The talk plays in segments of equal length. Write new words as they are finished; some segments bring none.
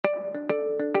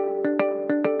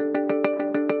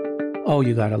oh,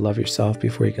 you got to love yourself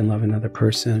before you can love another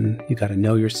person. You got to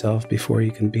know yourself before you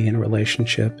can be in a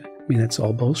relationship. I mean, that's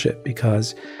all bullshit,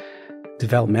 because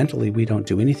developmentally, we don't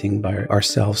do anything by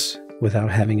ourselves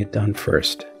without having it done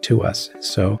first to us.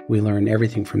 So we learn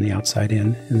everything from the outside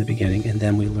in the beginning, and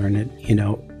then we learn it,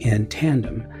 in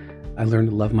tandem. I learned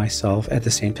to love myself at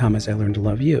the same time as I learned to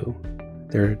love you.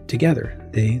 They're together.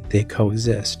 They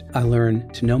coexist. I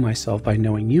learned to know myself by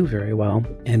knowing you very well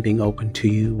and being open to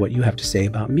you, what you have to say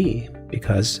about me,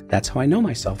 because that's how I know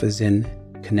myself, is in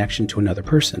connection to another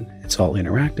person. It's all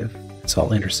interactive. It's all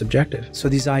intersubjective. So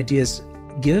these ideas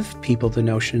give people the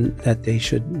notion that they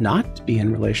should not be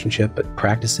in relationship, but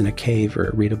practice in a cave or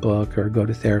read a book or go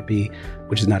to therapy,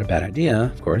 which is not a bad idea,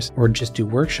 of course, or just do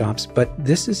workshops. But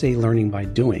this is a learning by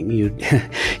doing.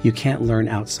 You can't learn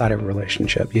outside of a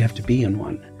relationship. You have to be in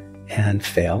one and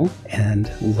fail and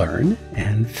learn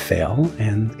and fail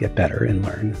and get better and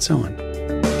learn and so on.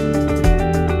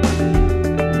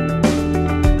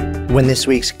 When this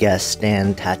week's guest,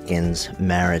 Stan Tatkin's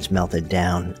marriage melted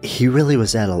down, he really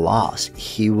was at a loss.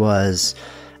 He was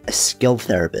a skilled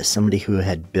therapist, somebody who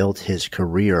had built his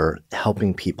career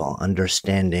helping people,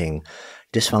 understanding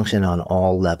dysfunction on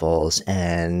all levels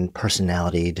and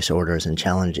personality disorders and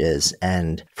challenges.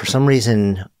 And for some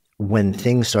reason, when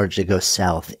things started to go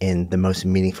south in the most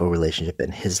meaningful relationship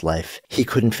in his life, he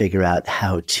couldn't figure out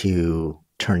how to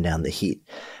turn down the heat.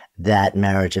 That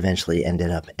marriage eventually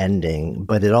ended up ending,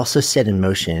 but it also set in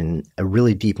motion a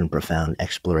really deep and profound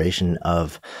exploration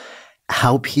of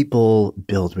how people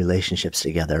build relationships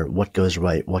together, what goes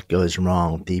right, what goes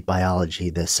wrong, the biology,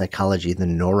 the psychology, the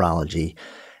neurology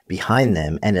behind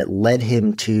them. And it led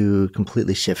him to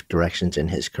completely shift directions in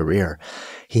his career.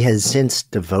 He has since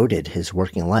devoted his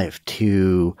working life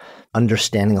to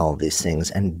understanding all of these things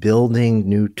and building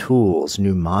new tools,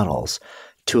 new models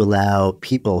to allow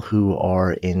people who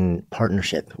are in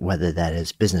partnership, whether that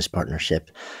is business partnership,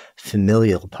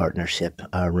 familial partnership,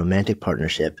 romantic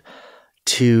partnership,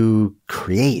 to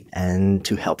create and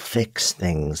to help fix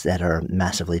things that are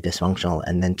massively dysfunctional,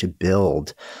 and then to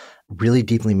build really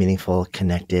deeply meaningful,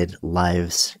 connected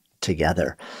lives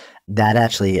together. That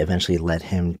actually eventually led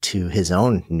him to his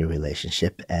own new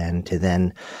relationship and to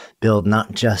then build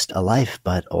not just a life,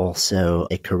 but also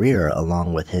a career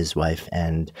along with his wife,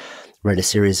 and read a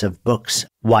series of books,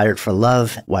 Wired for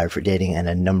Love, Wired for Dating, and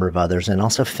a number of others, and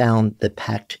also found the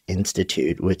PACT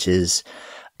Institute, which has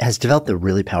developed a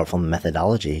really powerful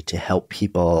methodology to help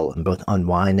people both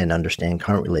unwind and understand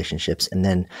current relationships, and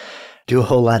then do a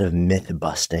whole lot of myth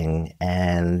busting,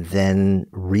 and then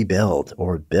rebuild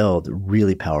or build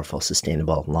really powerful,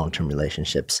 sustainable, long-term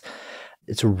relationships.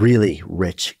 It's a really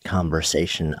rich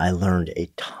conversation. I learned a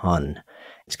ton.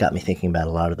 It's got me thinking about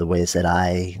a lot of the ways that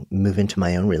I move into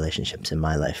my own relationships in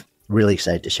my life. Really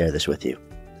excited to share this with you.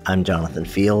 I'm Jonathan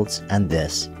Fields, and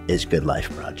this is Good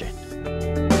Life Project.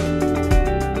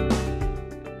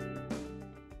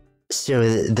 So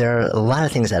there are a lot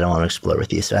of things that I want to explore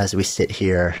with you. So as we sit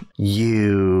here,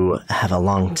 you have a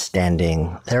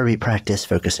long-standing therapy practice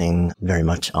focusing very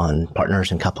much on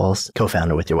partners and couples,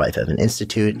 co-founder with your wife of an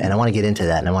institute. And I want to get into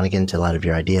that, and I want to get into a lot of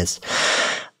your ideas.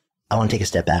 I want to take a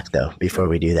step back, though, before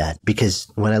we do that,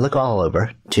 because when I look all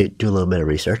over to do a little bit of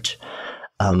research,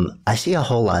 I see a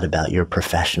whole lot about your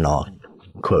professional,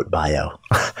 quote, bio,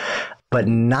 but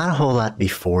not a whole lot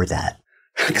before that.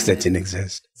 Because that didn't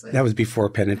exist. That was before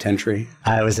penitentiary.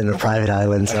 I was in a private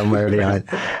island somewhere beyond.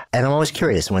 And I'm always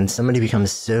curious, when somebody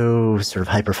becomes so sort of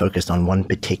hyper-focused on one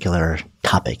particular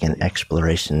topic and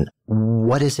exploration,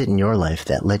 what is it in your life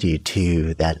that led you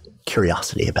to that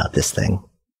curiosity about this thing?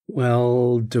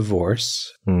 Well,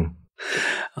 divorce.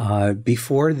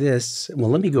 Before this, well,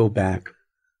 let me go back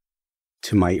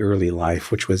to my early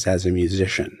life, which was as a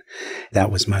musician.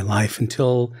 That was my life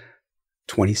until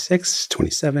 26,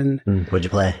 27. What'd you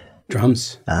play?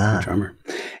 Drums. I'm a drummer.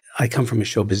 I come from a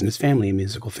show business family, a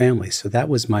musical family. So that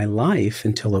was my life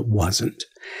until it wasn't.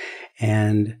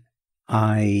 And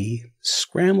I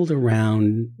scrambled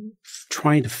around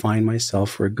trying to find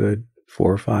myself for a good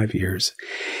 4 or 5 years,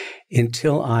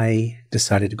 until I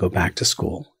decided to go back to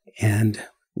school. And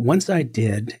once I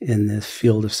did in the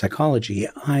field of psychology,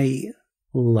 I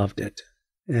loved it.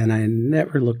 And I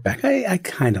never looked back. I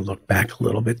kind of looked back a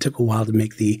little bit. It took a while to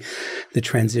make the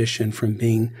transition from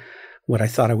being what I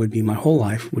thought I would be my whole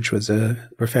life, which was a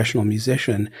professional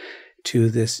musician, to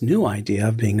this new idea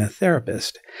of being a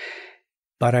therapist.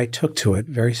 But I took to it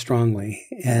very strongly.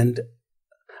 And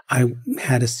I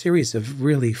had a series of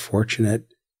really fortunate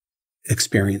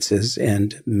experiences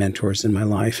and mentors in my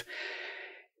life.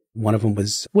 One of them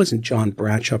wasn't John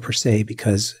Bradshaw per se,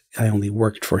 because I only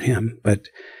worked for him, but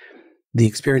The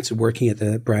experience of working at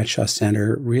the Bradshaw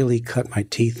Center really cut my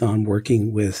teeth on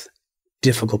working with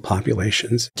difficult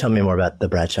populations. Tell me more about the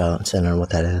Bradshaw Center and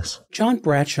what that is. John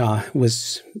Bradshaw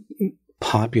was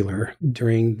popular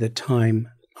during the time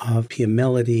of Pia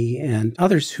Mellody and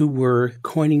others who were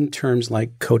coining terms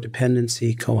like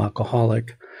codependency,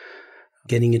 co-alcoholic,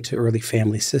 getting into early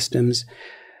family systems.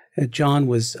 John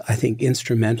was, I think,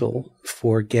 instrumental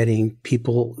for getting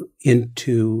people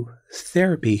into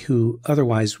therapy who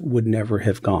otherwise would never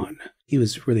have gone. He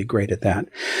was really great at that.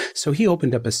 So he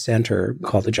opened up a center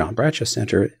called the John Bradshaw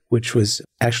Center, which was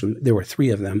actually, there were 3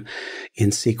 of them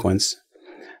in sequence,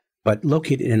 but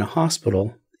located in a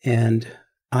hospital. And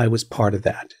I was part of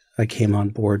that. I came on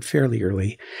board fairly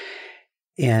early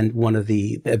and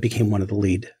became one of the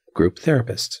lead group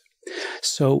therapists.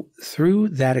 So through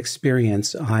that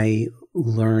experience, I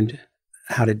learned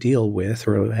how to deal with,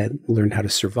 or had learned how to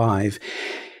survive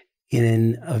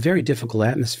in a very difficult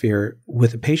atmosphere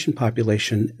with a patient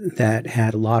population that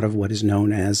had a lot of what is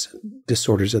known as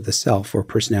disorders of the self or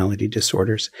personality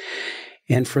disorders.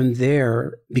 And from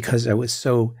there, because it was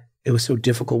so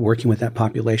difficult working with that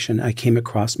population, I came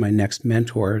across my next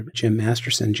mentor, James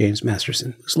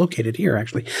Masterson, who's located here,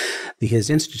 actually, his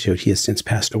institute. He has since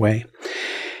passed away.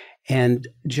 And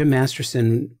Jim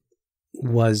Masterson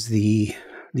was the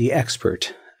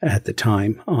expert at the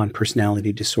time on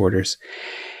personality disorders.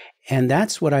 And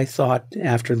that's what I thought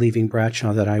after leaving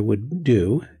Bradshaw that I would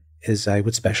do, is I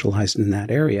would specialize in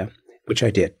that area, which I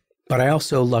did. But I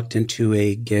also lucked into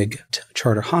a gig at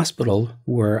Charter Hospital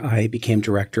where I became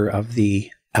director of the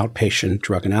outpatient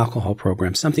drug and alcohol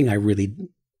program, something I really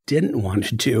didn't want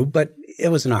to do, but it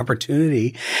was an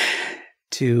opportunity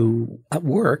to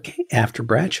work after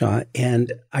Bradshaw.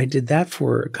 And I did that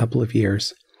for a couple of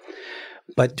years.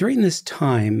 But during this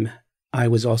time, I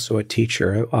was also a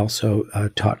teacher, also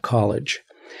taught college.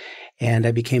 And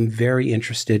I became very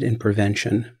interested in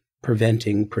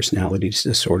preventing personality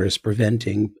disorders,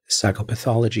 preventing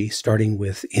psychopathology, starting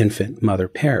with infant-mother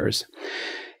pairs.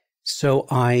 So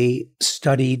I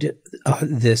studied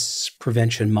this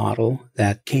prevention model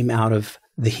that came out of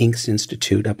the Hinks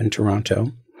Institute up in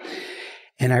Toronto.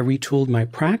 And I retooled my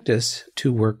practice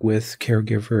to work with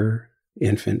caregiver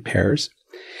infant pairs.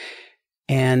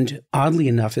 And oddly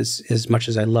enough, as much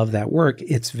as I love that work,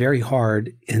 it's very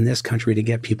hard in this country to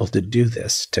get people to do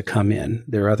this, to come in.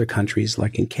 There are other countries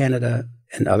like in Canada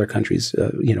and other countries,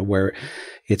 where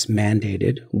it's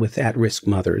mandated with at-risk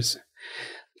mothers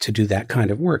to do that kind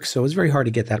of work. So it's very hard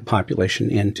to get that population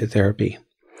into therapy.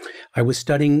 I was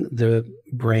studying the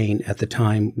brain at the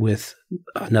time with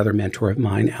another mentor of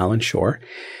mine, Alan Shore,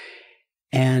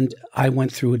 and I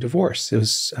went through a divorce.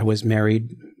 I was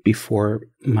married before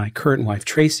my current wife,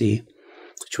 Tracy,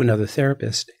 to another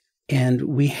therapist, and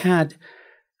we had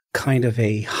kind of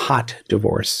a hot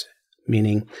divorce,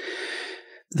 meaning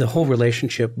the whole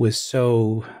relationship was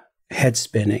so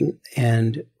head-spinning,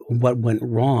 and what went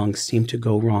wrong seemed to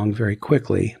go wrong very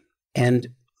quickly. And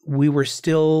we were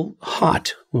still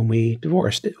hot when we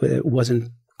divorced. It wasn't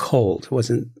cold. It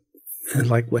wasn't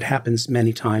like what happens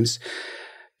many times.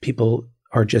 People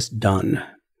are just done.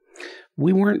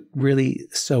 We weren't really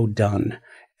so done,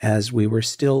 as we were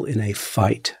still in a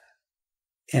fight.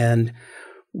 And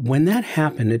when that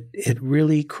happened, it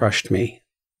really crushed me.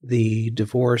 The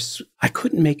divorce, I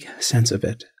couldn't make sense of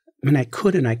it. I mean, I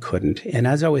could and I couldn't. And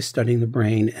as I was studying the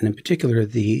brain, and in particular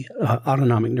the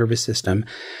autonomic nervous system,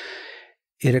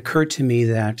 it occurred to me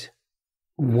that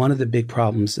one of the big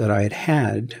problems that I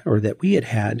had, or that we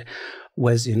had,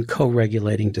 was in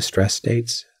co-regulating distress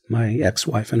states, my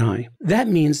ex-wife and I. That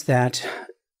means that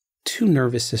 2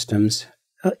 nervous systems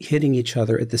hitting each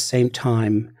other at the same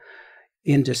time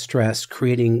in distress,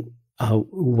 creating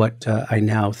what I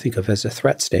now think of as a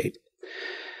threat state.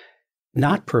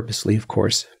 Not purposely, of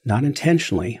course, not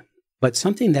intentionally, but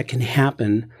something that can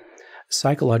happen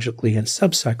psychologically and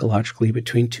subpsychologically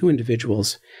between 2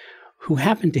 individuals who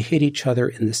happen to hit each other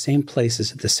in the same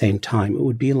places at the same time. It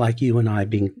would be like you and I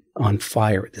being on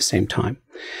fire at the same time,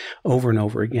 over and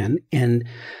over again, and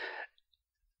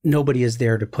nobody is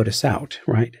there to put us out,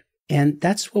 right? And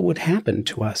that's what would happen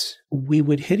to us. We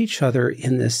would hit each other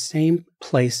in the same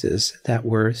places that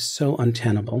were so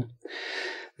untenable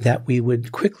that we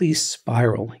would quickly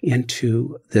spiral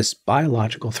into this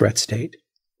biological threat state,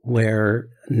 where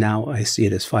now I see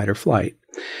it as fight or flight,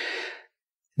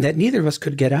 that neither of us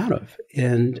could get out of.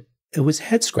 And it was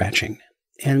head-scratching.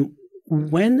 And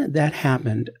when that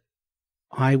happened,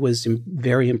 I was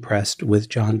very impressed with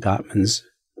John Gottman's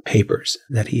papers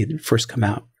that he had first come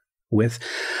out with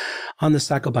on the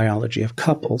psychobiology of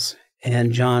couples.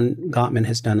 And John Gottman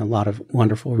has done a lot of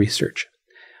wonderful research.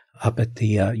 up at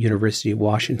the University of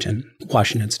Washington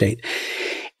State.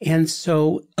 And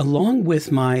so along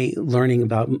with my learning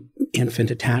about infant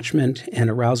attachment and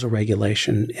arousal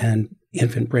regulation and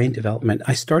infant brain development,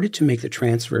 I started to make the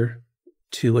transfer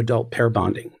to adult pair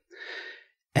bonding.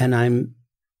 And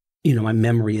my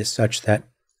memory is such that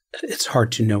it's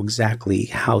hard to know exactly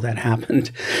how that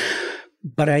happened.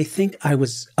 But I think I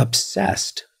was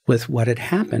obsessed with what had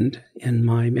happened in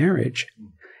my marriage.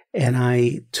 And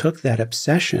I took that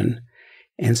obsession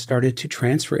and started to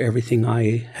transfer everything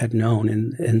I had known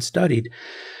and studied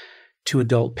to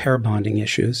adult pair bonding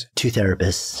issues. Two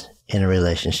therapists in a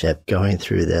relationship going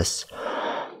through this.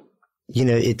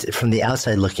 It's from the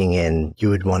outside looking in, you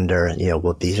would wonder,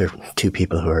 well, these are two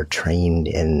people who are trained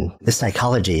in the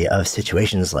psychology of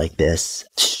situations like this.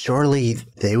 Surely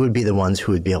they would be the ones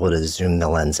who would be able to zoom the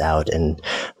lens out and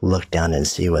look down and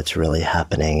see what's really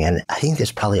happening. And I think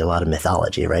there's probably a lot of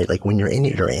mythology, right? Like when you're in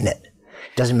it, you're in it.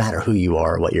 It doesn't matter who you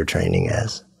are, what your training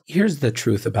is. Here's the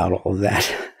truth about all of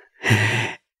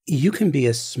that. You can be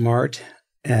as smart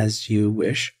as you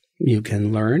wish. You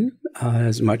can learn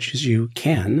as much as you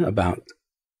can about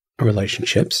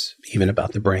relationships, even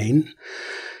about the brain.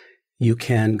 You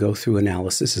can go through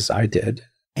analysis as I did.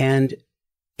 And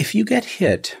if you get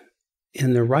hit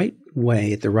in the right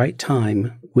way at the right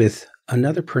time with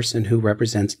another person who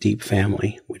represents deep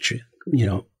family, which,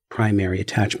 primary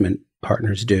attachment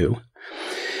partners do,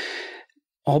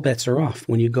 all bets are off.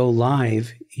 When you go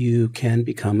live, you can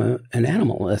become an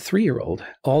animal, a 3-year-old.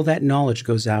 All that knowledge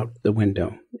goes out the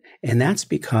window. And that's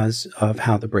because of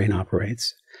how the brain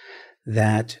operates.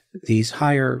 That these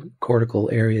higher cortical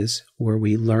areas where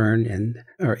we learn and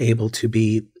are able to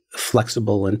be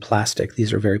flexible and plastic,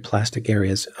 these are very plastic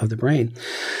areas of the brain.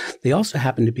 They also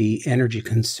happen to be energy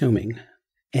consuming.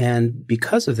 And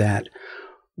because of that,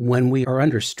 when we are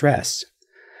under stress,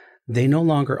 they no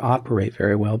longer operate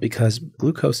very well because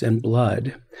glucose in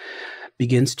blood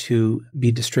begins to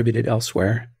be distributed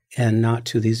elsewhere and not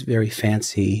to these very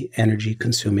fancy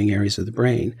energy-consuming areas of the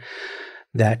brain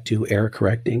that do error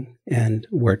correcting, and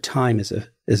where time is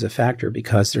a factor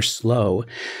because they're slow.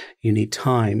 You need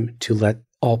time to let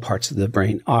all parts of the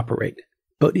brain operate.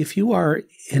 But if you are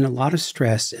in a lot of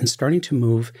stress and starting to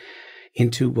move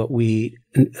into what we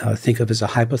think of as a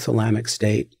hypothalamic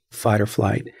state, fight or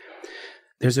flight,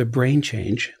 there's a brain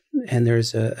change and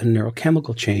there's a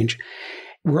neurochemical change.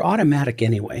 We're automatic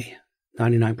anyway.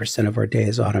 99% of our day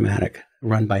is automatic,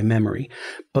 run by memory.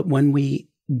 But when we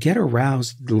get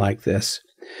aroused like this,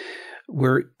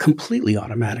 we're completely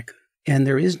automatic. And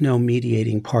there is no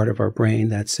mediating part of our brain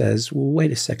that says, well,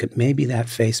 wait a second, maybe that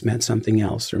face meant something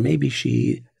else, or maybe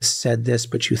she said this,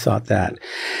 but you thought that.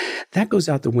 That goes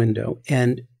out the window.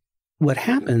 And what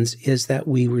happens is that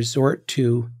we resort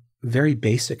to very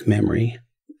basic memory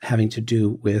having to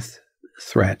do with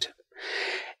threat.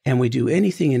 And we do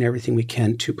anything and everything we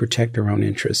can to protect our own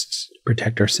interests,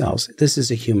 protect ourselves. This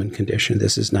is a human condition.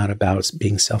 This is not about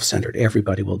being self-centered.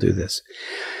 Everybody will do this.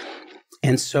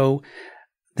 And so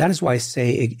that is why I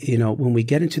say, when we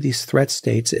get into these threat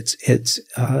states, it's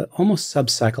almost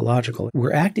sub-psychological.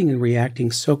 We're acting and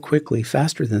reacting so quickly,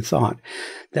 faster than thought,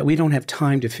 that we don't have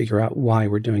time to figure out why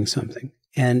we're doing something.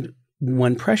 And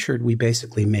when pressured, we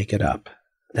basically make it up.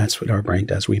 That's what our brain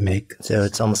does. We make. So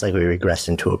it's almost like we regress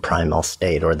into a primal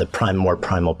state, or the more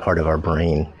primal part of our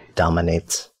brain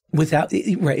dominates.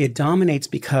 It dominates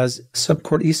because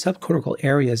these subcortical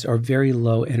areas are very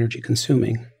low energy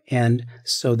consuming. And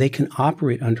so they can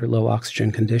operate under low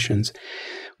oxygen conditions,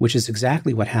 which is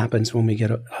exactly what happens when we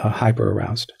get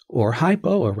hyper-aroused or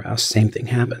hypo-aroused. Same thing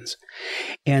happens.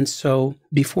 And so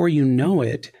before you know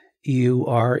it, you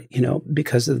are,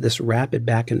 because of this rapid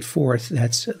back and forth,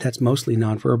 that's mostly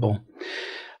nonverbal.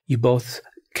 You both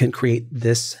can create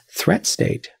this threat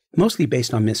state, mostly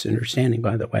based on misunderstanding,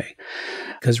 by the way,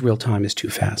 because real time is too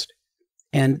fast.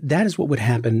 And that is what would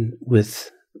happen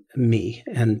with me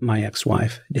and my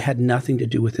ex-wife. It had nothing to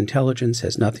do with intelligence,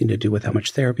 has nothing to do with how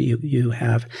much therapy you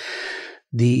have.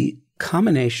 The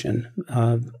combination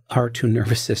of our two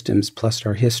nervous systems plus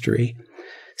our history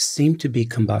seemed to be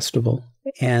combustible.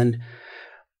 And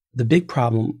the big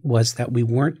problem was that we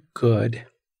weren't good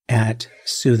at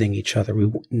soothing each other.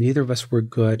 Neither of us were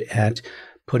good at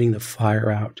putting the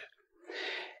fire out.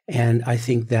 And I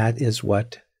think that is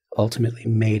what ultimately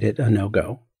made it a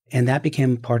no-go. And that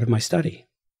became part of my study,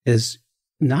 is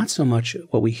not so much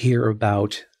what we hear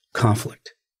about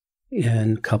conflict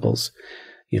in couples,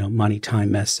 money,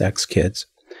 time, mess, sex, kids,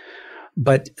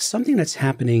 but something that's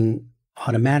happening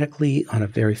automatically on a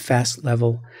very fast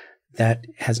level that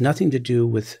has nothing to do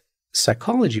with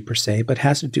psychology per se, but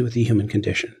has to do with the human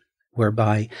condition,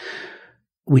 whereby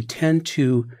we tend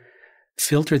to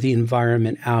filter the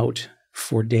environment out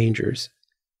for dangers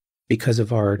because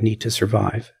of our need to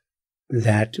survive,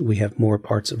 that we have more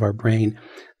parts of our brain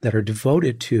that are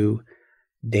devoted to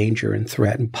danger and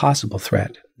threat and possible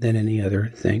threat than any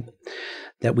other thing,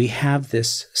 that we have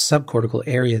this subcortical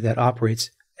area that operates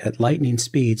at lightning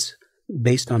speeds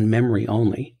based on memory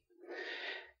only.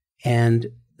 And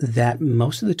that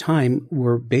most of the time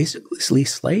we're basically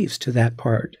slaves to that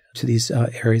part, to these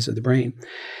areas of the brain.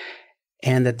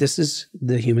 And that this is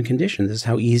the human condition. This is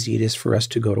how easy it is for us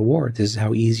to go to war. This is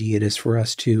how easy it is for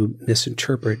us to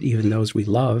misinterpret even those we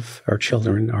love, our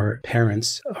children, our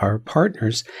parents, our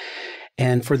partners,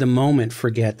 and for the moment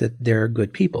forget that they're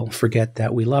good people, forget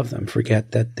that we love them,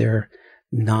 forget that they're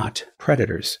not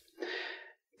predators.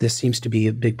 This seems to be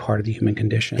a big part of the human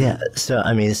condition. Yeah. So,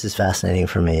 I mean, this is fascinating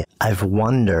for me. I've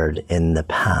wondered in the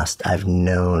past, I've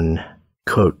known,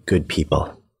 quote, good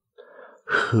people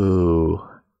who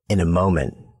in a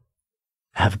moment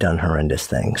have done horrendous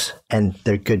things. And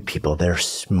they're good people. They're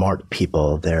smart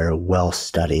people. They're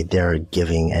well-studied. They're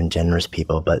giving and generous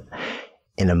people. But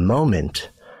in a moment,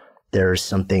 there's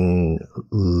something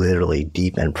literally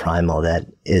deep and primal that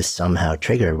is somehow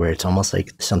triggered where it's almost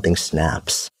like something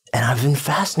snaps. And I've been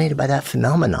fascinated by that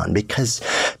phenomenon because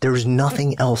there was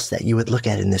nothing else that you would look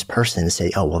at in this person and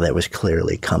say, oh, well, that was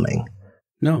clearly coming.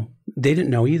 No, they didn't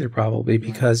know either, probably,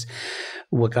 because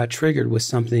what got triggered was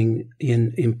something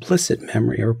in implicit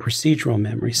memory or procedural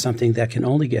memory, something that can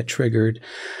only get triggered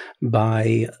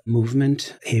by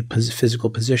movement, a physical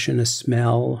position, a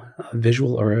smell, a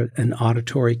visual or an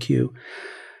auditory cue.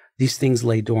 These things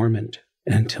lay dormant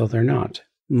until they're not.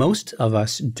 Most of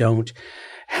us don't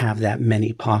have that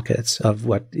many pockets of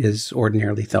what is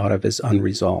ordinarily thought of as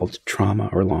unresolved trauma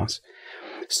or loss.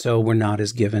 So we're not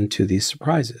as given to these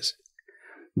surprises.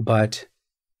 But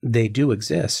they do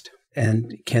exist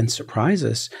and can surprise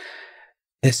us,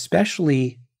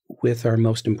 especially with our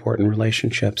most important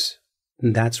relationships.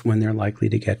 And that's when they're likely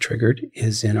to get triggered,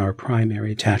 is in our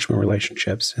primary attachment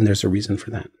relationships. And there's a reason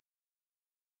for that.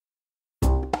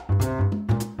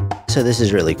 So this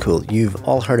is really cool. You've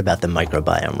all heard about the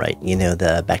microbiome, right? You know,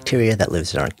 the bacteria that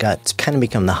lives in our gut. It's kind of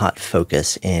become the hot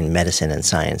focus in medicine and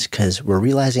science because we're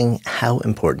realizing how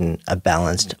important a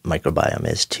balanced microbiome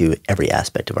is to every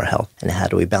aspect of our health. And how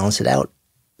do we balance it out?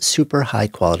 Super high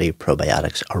quality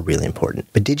probiotics are really important.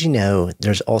 But did you know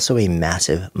there's also a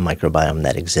massive microbiome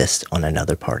that exists on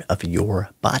another part of your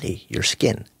body, your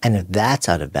skin? And if that's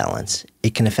out of balance,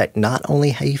 it can affect not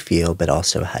only how you feel, but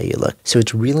also how you look. So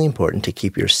it's really important to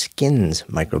keep your skin's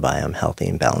microbiome healthy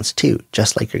and balanced too,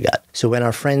 just like your gut. So when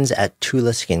our friends at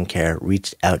Tula Skincare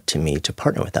reached out to me to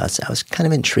partner with us, I was kind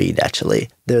of intrigued actually.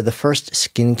 They're the first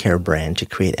skincare brand to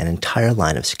create an entire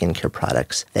line of skincare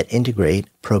products that integrate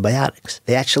probiotics.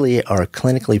 They actually are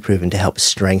clinically proven to help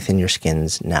strengthen your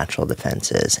skin's natural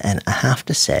defenses. And I have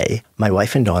to say, my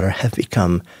wife and daughter have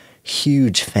become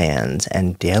huge fans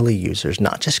and daily users,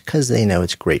 not just because they know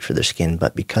it's great for their skin,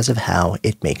 but because of how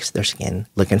it makes their skin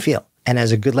look and feel. And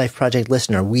as a Good Life Project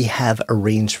listener, we have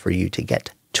arranged for you to get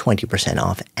 20%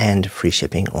 off and free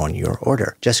shipping on your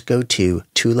order. Just go to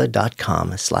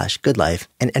tula.com/goodlife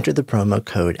and enter the promo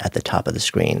code at the top of the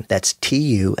screen. That's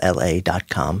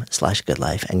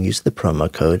tula.com/goodlife and use the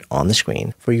promo code on the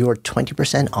screen for your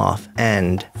 20% off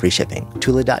and free shipping.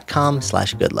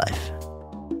 tula.com/goodlife.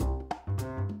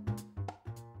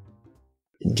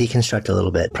 Deconstruct a little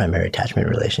bit primary attachment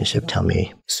relationship. Tell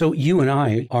me. So you and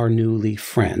I are newly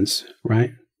friends,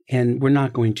 right? And we're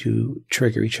not going to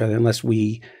trigger each other unless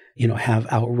we,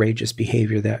 have outrageous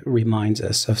behavior that reminds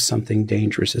us of something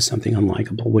dangerous, of something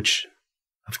unlikable, which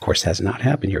of course has not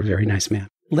happened. You're a very nice man.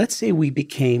 Let's say we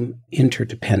became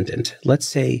interdependent. Let's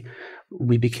say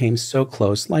we became so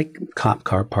close, like cop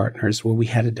car partners, where we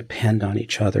had to depend on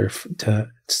each other to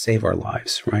save our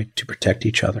lives, right? To protect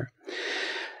each other.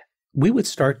 We would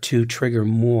start to trigger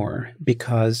more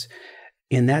because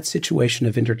in that situation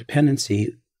of interdependency,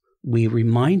 we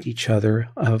remind each other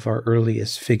of our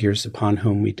earliest figures upon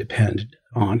whom we depended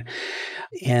on.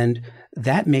 And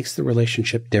that makes the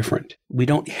relationship different. We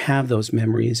don't have those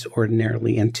memories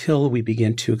ordinarily until we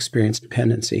begin to experience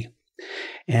dependency.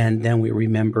 And then we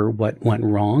remember what went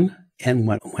wrong and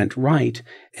what went right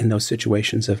in those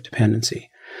situations of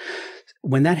dependency.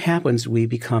 When that happens, we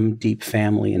become deep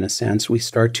family in a sense. We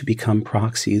start to become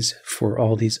proxies for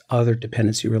all these other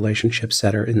dependency relationships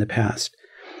that are in the past.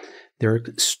 They're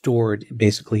stored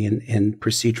basically in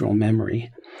procedural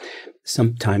memory.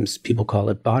 Sometimes people call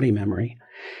it body memory.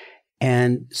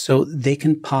 And so they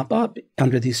can pop up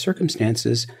under these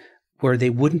circumstances where they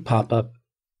wouldn't pop up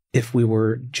if we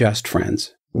were just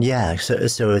friends. Yeah.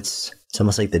 So it's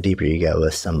almost like the deeper you go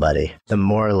with somebody, the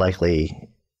more likely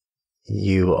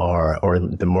you are, or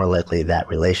the more likely that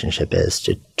relationship is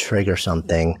to trigger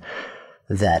something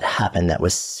that happened that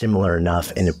was similar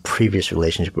enough in a previous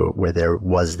relationship where there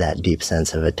was that deep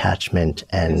sense of attachment,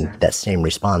 and that same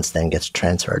response then gets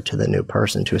transferred to the new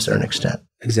person to a certain extent.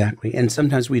 Exactly. And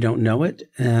sometimes we don't know it,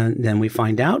 and then we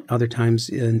find out. Other times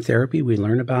in therapy, we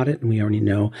learn about it, and we already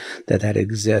know that that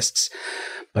exists.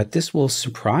 But this will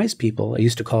surprise people. I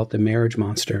used to call it the marriage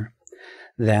monster,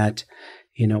 that,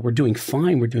 we're doing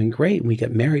fine, we're doing great, and we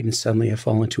get married, and suddenly I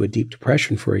fall into a deep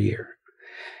depression for a year.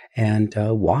 And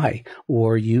why?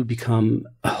 Or you become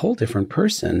a whole different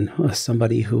person,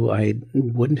 somebody who I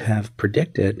wouldn't have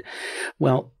predicted.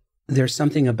 Well, there's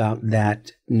something about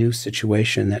that new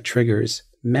situation that triggers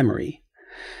memory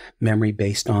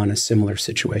based on a similar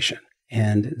situation.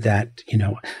 And that,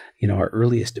 our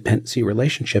earliest dependency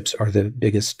relationships are the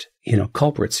biggest,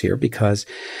 culprits here, because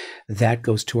that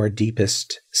goes to our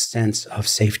deepest sense of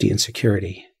safety and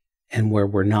security. And where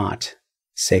we're not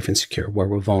safe and secure, where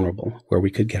we're vulnerable, where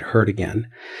we could get hurt again,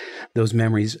 those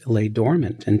memories lay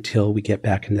dormant until we get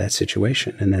back into that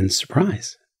situation, and then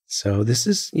surprise. So this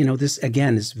is, this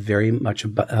again is very much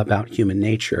about human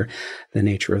nature, the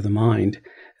nature of the mind.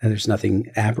 And there's nothing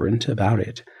aberrant about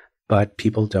it, but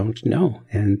people don't know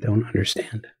and don't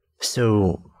understand.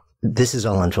 So this is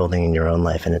all unfolding in your own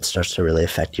life, and it starts to really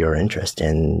affect your interest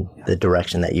in the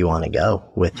direction that you want to go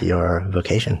with your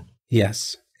vocation.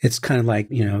 Yes. It's kind of like,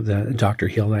 the doctor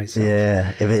heal thyself.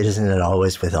 Yeah. Isn't it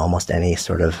always with almost any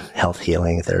sort of health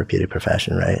healing therapeutic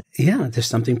profession, right? Yeah. There's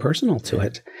something personal to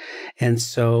it. And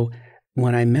so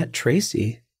when I met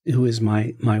Tracy, who is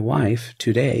my wife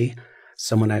today,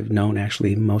 someone I've known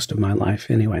actually most of my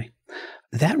life anyway,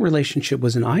 that relationship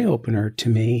was an eye-opener to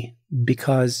me,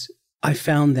 because I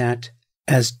found that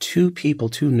as two people,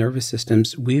 two nervous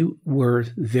systems, we were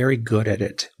very good at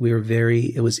it.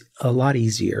 It was a lot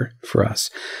easier for us.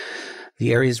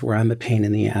 The areas where I'm a pain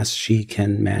in the ass, she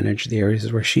can manage. The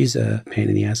areas where she's a pain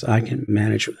in the ass, I can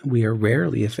manage. We are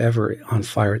rarely, if ever, on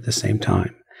fire at the same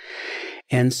time.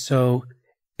 And so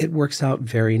it works out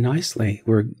very nicely.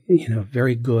 We're,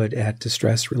 very good at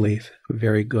distress relief,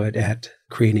 very good at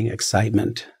creating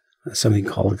excitement, something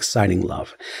called exciting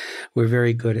love. We're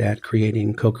very good at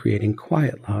co-creating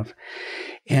quiet love.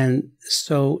 And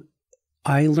so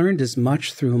I learned as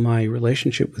much through my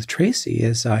relationship with Tracy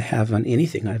as I have on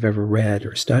anything I've ever read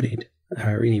or studied,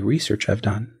 or any research I've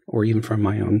done, or even from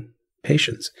my own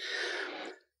patients.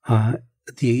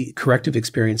 The corrective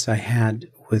experience I had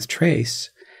with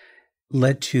Trace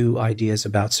led to ideas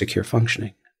about secure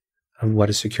functioning, of what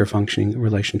a secure functioning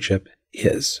relationship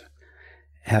is,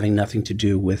 having nothing to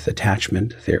do with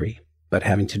attachment theory, but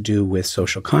having to do with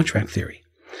social contract theory,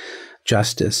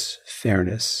 justice,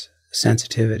 fairness,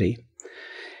 sensitivity.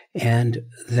 And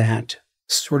that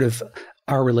sort of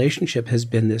our relationship has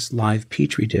been this live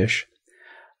petri dish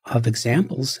of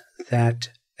examples that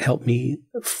help me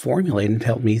formulate and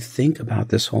help me think about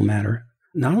this whole matter,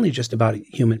 not only just about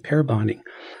human pair bonding,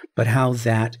 but how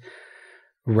that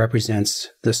represents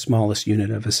the smallest unit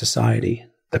of a society,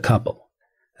 the couple.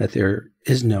 That there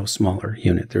is no smaller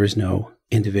unit. There is no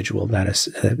individual that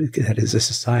is a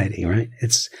society, right?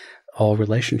 It's all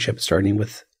relationships starting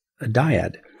with a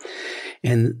dyad.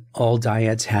 And all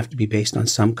dyads have to be based on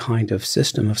some kind of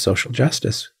system of social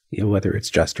justice, whether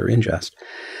it's just or unjust.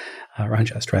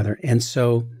 And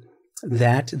so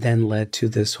that then led to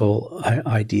this whole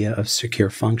idea of secure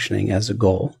functioning as a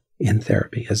goal in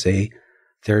therapy, as a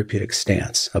therapeutic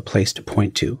stance, a place to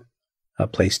point to, a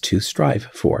place to strive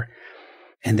for.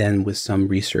 And then with some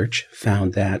research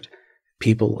found that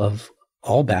people of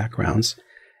all backgrounds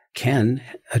can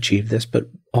achieve this, but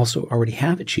also already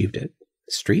have achieved it.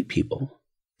 Street people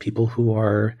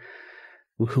who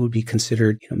would be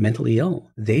considered mentally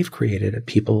ill, they've created it.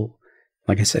 People,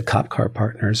 like I said, cop car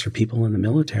partners, or people in the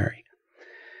military.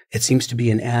 It seems to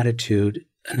be an attitude,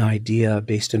 an idea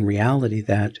based in reality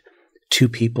that two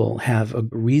people have a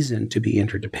reason to be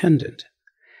interdependent,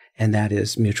 and that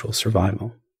is mutual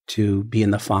survival. To be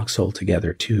in the foxhole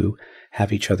together, to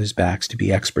have each other's backs, to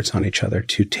be experts on each other,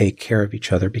 to take care of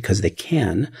each other because they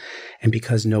can and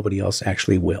because nobody else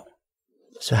actually will.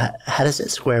 So how does it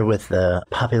square with the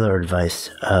popular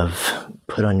advice of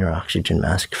put on your oxygen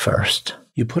mask first?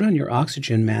 You put on your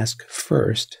oxygen mask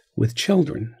first with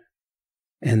children.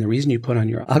 And the reason you put on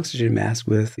your oxygen mask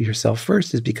with yourself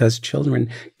first is because children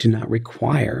do not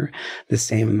require the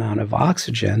same amount of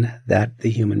oxygen that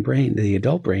the human brain, the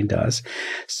adult brain does.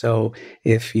 So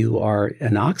if you are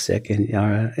anoxic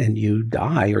and you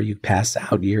die or you pass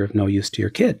out, you're of no use to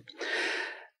your kid.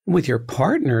 With your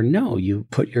partner, no, you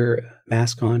put your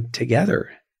mask on together.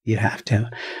 You have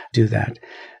to do that.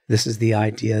 This is the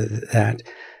idea that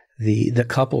The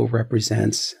couple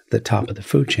represents the top of the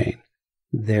food chain.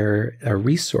 They're a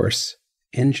resource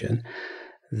engine.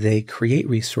 They create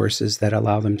resources that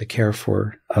allow them to care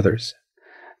for others,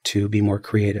 to be more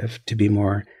creative, to be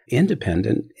more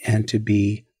independent, and to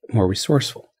be more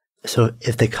resourceful. So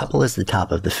if the couple is the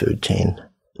top of the food chain,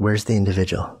 where's the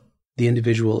individual? The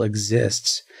individual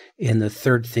exists in the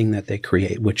third thing that they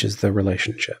create, which is the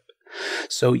relationship.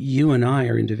 So you and I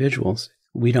are individuals.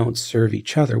 We don't serve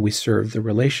each other. We serve the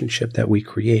relationship that we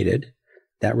created.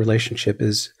 That relationship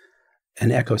is an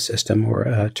ecosystem or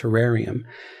a terrarium.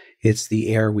 It's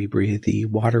the air we breathe, the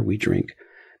water we drink,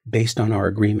 based on our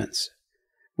agreements.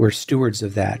 We're stewards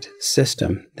of that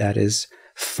system that is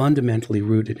fundamentally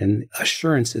rooted in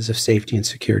assurances of safety and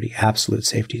security, absolute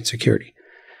safety and security.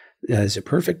 Is it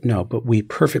perfect? No, but we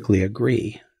perfectly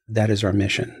agree. That is our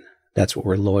mission. That's what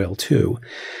we're loyal to,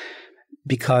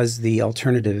 because the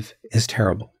alternative is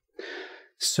terrible.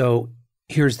 So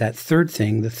here's that third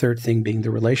thing, the third thing being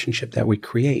the relationship that we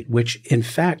create, which in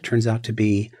fact turns out to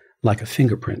be like a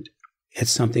fingerprint.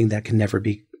 It's something that can never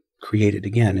be created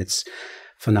again. It's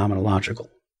phenomenological.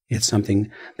 It's something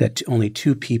that only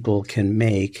two people can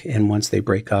make, and once they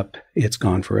break up, it's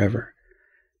gone forever,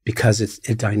 because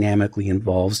it dynamically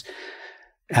involves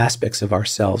aspects of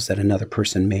ourselves that another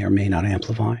person may or may not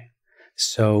amplify.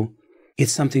 So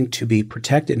it's something to be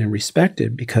protected and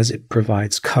respected because it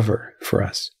provides cover for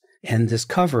us. And this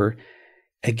cover,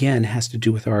 again, has to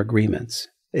do with our agreements.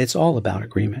 It's all about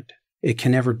agreement. It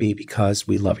can never be because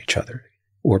we love each other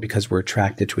or because we're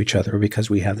attracted to each other or because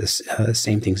we have this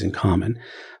same things in common.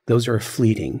 Those are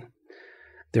fleeting.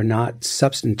 They're not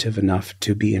substantive enough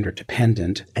to be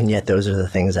interdependent. And yet those are the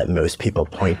things that most people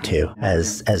point to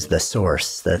as the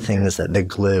source, the things that the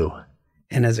glue.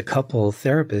 And as a couple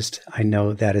therapist, I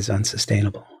know that is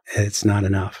unsustainable. It's not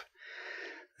enough.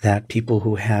 That people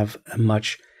who have a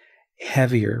much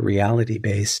heavier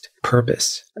reality-based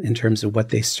purpose in terms of what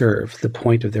they serve, the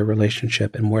point of their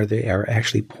relationship and where they are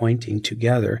actually pointing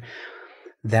together,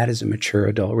 that is a mature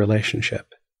adult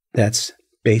relationship. That's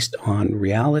based on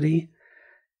reality,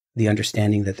 the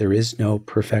understanding that there is no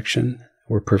perfection,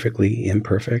 we're perfectly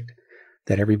imperfect,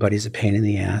 that everybody's a pain in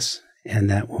the ass,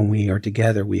 and that when we are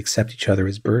together, we accept each other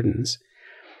as burdens,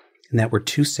 and that we're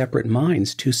two separate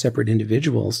minds, two separate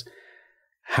individuals.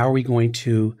 How are we going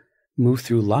to move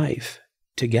through life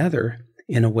together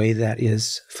in a way that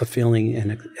is fulfilling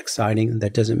and exciting,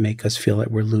 that doesn't make us feel like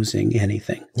we're losing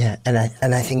anything? Yeah, and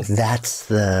I think that's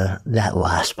that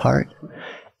last part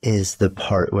is the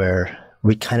part where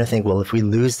we kind of think, well, if we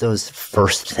lose those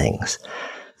first things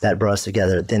that brought us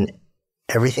together, then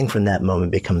everything from that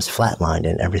moment becomes flatlined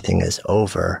and everything is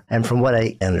over. And from what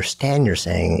I understand you're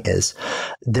saying is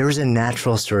there's a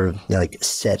natural sort of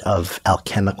set of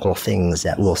alchemical things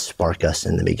that will spark us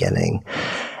in the beginning.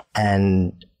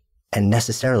 And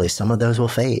necessarily some of those will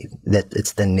fade. That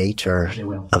it's the nature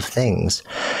of things.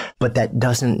 But that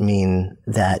doesn't mean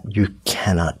that you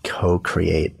cannot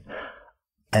co-create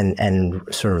and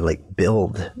sort of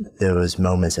build those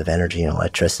moments of energy and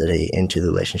electricity into the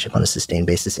relationship on a sustained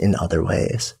basis in other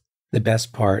ways. The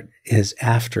best part is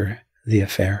after the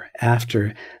affair,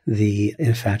 after the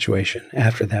infatuation,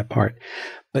 after that part.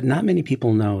 But not many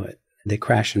people know it. They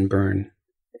crash and burn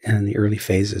in the early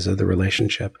phases of the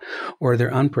relationship, or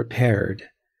they're unprepared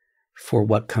for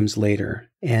what comes later.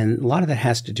 And a lot of that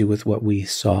has to do with what we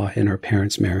saw in our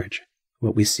parents' marriage,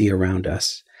 what we see around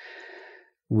us.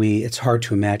 It's hard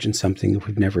to imagine something if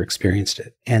we've never experienced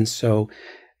it. And so,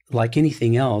 like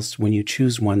anything else, when you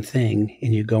choose one thing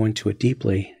and you go into it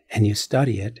deeply and you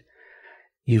study it,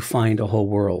 you find a whole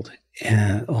world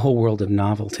of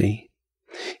novelty.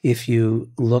 If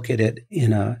you look at it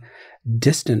in a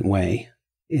distant way,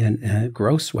 in a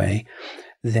gross way,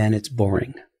 then it's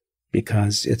boring,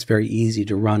 because it's very easy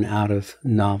to run out of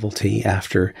novelty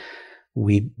after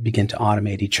we begin to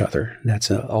automate each other. That's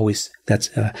always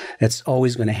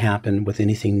going to happen with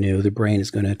anything new. The brain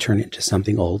is going to turn into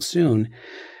something old soon,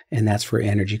 and that's for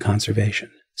energy conservation.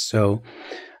 So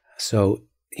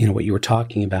what you were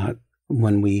talking about,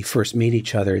 when we first meet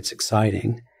each other, it's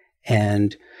exciting,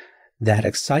 and that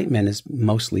excitement is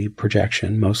mostly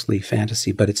projection, mostly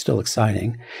fantasy, but it's still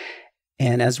exciting.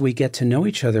 And as we get to know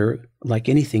each other, like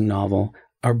anything novel,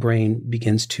 our brain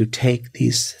begins to take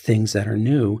these things that are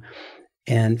new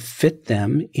and fit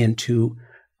them into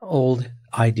old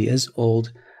ideas,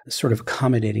 old sort of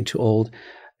accommodating to old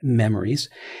memories.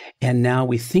 And now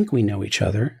we think we know each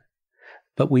other,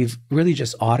 but we've really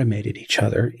just automated each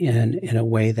other in a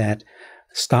way that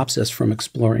stops us from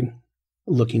exploring,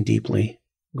 looking deeply,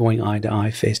 going eye to eye,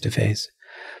 face to face,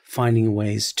 finding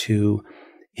ways to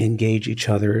engage each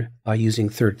other by using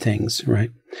third things, right?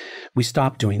 We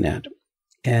stop doing that.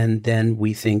 And then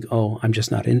we think, oh, I'm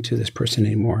just not into this person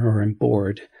anymore, or I'm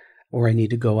bored, or I need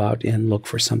to go out and look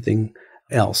for something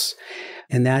else.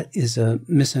 And that is a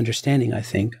misunderstanding, I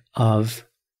think, of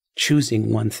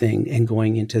choosing one thing and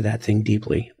going into that thing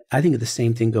deeply. I think the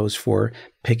same thing goes for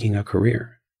picking a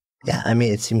career. Yeah, I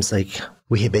mean, it seems like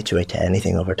we habituate to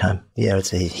anything over time. Yeah,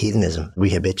 it's a hedonism. We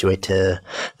habituate to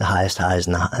the highest highs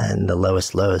and the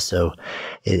lowest lows. So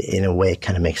in a way, it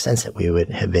kind of makes sense that we would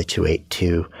habituate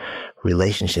to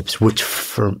relationships, which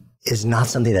is not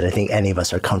something that I think any of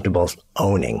us are comfortable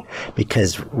owning,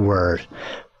 because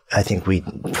I think we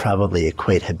probably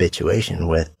equate habituation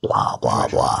with blah, blah,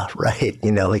 blah, right?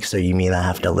 So you mean I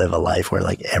have to live a life where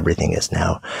like everything is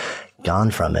now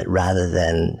gone from it, rather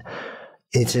than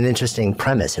it's an interesting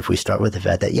premise if we start with the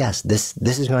fact that, yes, this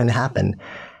is going to happen.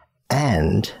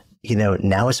 And,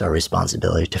 now it's our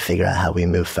responsibility to figure out how we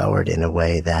move forward in a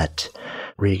way that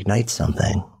reignites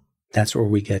something. That's where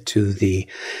we get to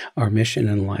our mission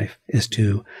in life is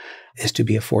to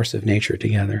be a force of nature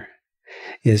together,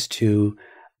 is to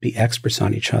be experts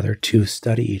on each other, to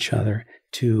study each other,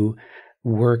 to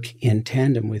work in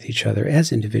tandem with each other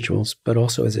as individuals, but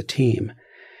also as a team,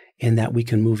 in that we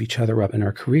can move each other up in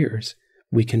our careers.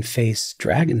 We can face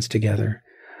dragons together.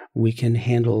 We can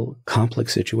handle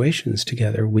complex situations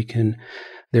together.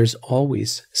 There's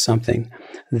always something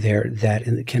there that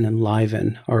can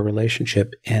enliven our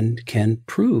relationship and can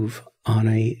prove on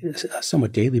a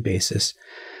somewhat daily basis,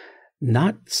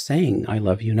 not saying I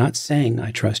love you, not saying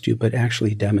I trust you, but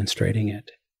actually demonstrating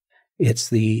it. It's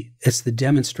the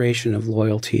demonstration of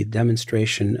loyalty,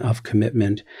 demonstration of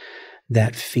commitment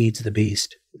that feeds the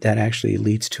beast, that actually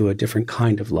leads to a different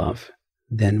kind of love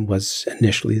than was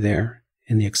initially there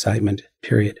in the excitement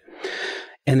period.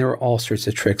 And there are all sorts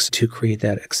of tricks to create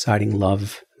that exciting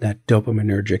love, that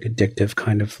dopaminergic, addictive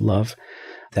kind of love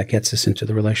that gets us into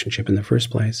the relationship in the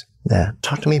first place. Yeah.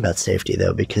 Talk to me about safety,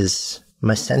 though, because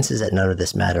my sense is that none of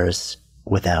this matters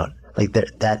without,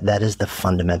 that is the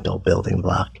fundamental building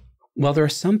block. Well, there are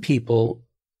some people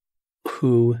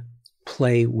who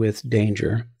play with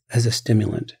danger as a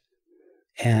stimulant.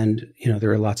 And,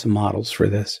 there are lots of models for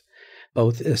this,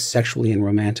 both sexually and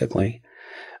romantically,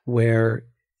 where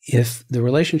if the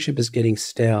relationship is getting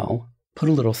stale, put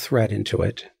a little threat into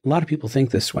it. A lot of people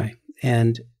think this way.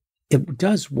 And it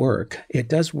does work. It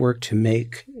does work to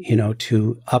make,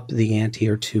 to up the ante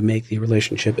or to make the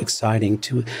relationship exciting,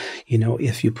 to,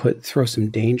 if you throw some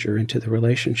danger into the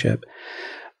relationship.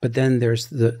 But then there's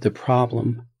the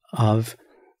problem of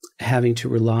having to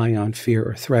rely on fear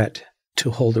or threat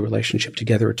to hold the relationship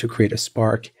together or to create a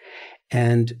spark.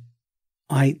 And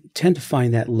I tend to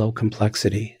find that low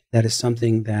complexity. That is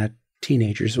something that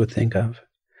teenagers would think of.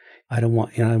 I don't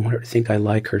want her to think I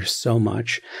like her so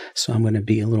much, so I'm going to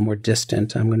be a little more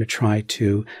distant. I'm going to try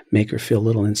to make her feel a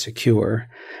little insecure,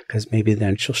 because maybe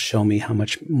then she'll show me how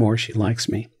much more she likes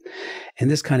me. And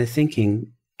this kind of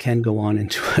thinking can go on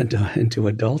into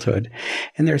adulthood.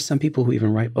 And there are some people who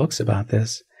even write books about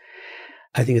this.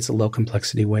 I think it's a low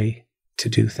complexity way to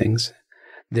do things.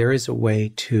 There is a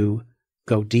way to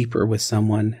go deeper with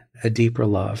someone, a deeper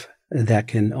love that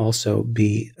can also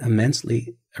be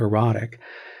immensely erotic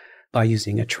by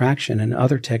using attraction and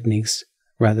other techniques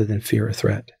rather than fear or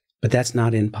threat. But that's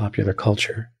not in popular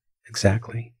culture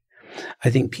exactly. I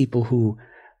think people who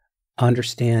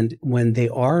understand when they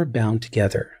are bound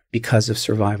together because of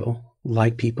survival,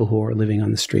 like people who are living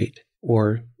on the street,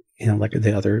 or like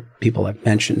the other people I've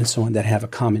mentioned and so on that have a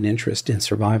common interest in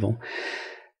survival,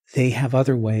 they have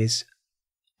other ways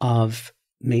of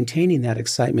maintaining that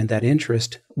excitement, that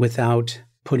interest, without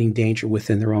putting danger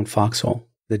within their own foxhole.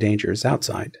 The danger is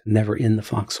outside, never in the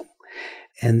foxhole.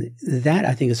 And that,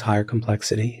 I think, is higher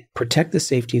complexity. Protect the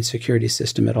safety and security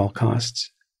system at all costs,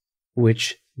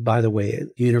 which, by the way,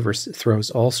 the universe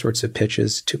throws all sorts of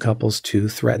pitches to couples to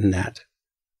threaten that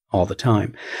all the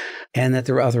time. And that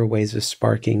there are other ways of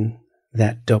sparking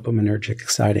that dopaminergic,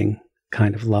 exciting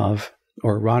kind of love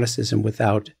or eroticism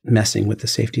without messing with the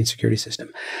safety and security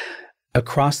system.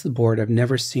 Across the board, I've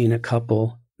never seen a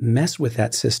couple mess with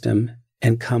that system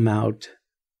and come out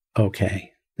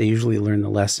okay. They usually learn the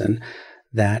lesson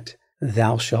that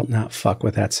thou shalt not fuck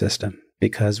with that system,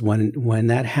 because when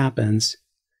that happens,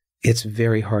 it's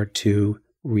very hard to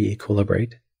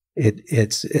re-equilibrate.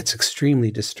 It's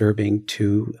extremely disturbing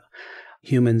to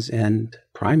humans and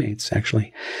primates,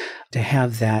 actually, to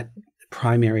have that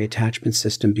primary attachment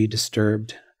system be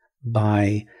disturbed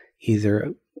by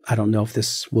either, I don't know if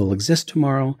this will exist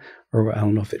tomorrow, or I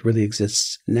don't know if it really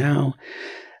exists now.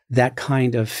 That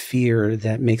kind of fear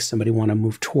that makes somebody want to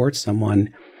move towards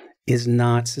someone is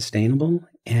not sustainable.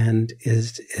 and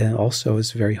is also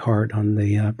is very hard on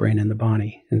the brain and the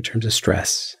body in terms of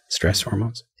stress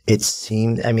hormones. It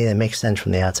seemed, I mean, it makes sense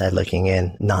from the outside looking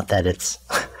in, not that it's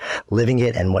living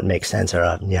it and what makes sense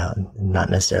are, not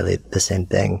necessarily the same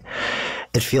thing.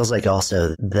 It feels like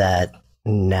also that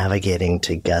navigating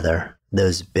together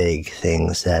those big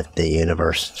things that the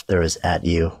universe throws at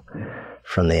you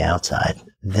from the outside,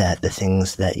 that the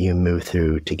things that you move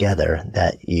through together,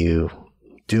 that you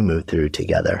do move through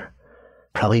together,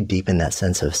 probably deepen that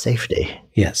sense of safety.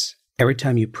 Yes. Every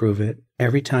time you prove it,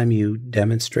 every time you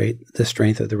demonstrate the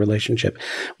strength of the relationship,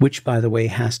 which, by the way,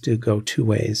 has to go two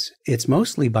ways. It's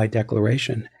mostly by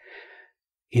declaration.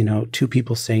 Two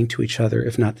people saying to each other,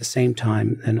 if not at the same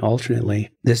time, then alternately,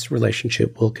 this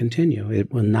relationship will continue.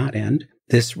 It will not end.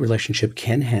 This relationship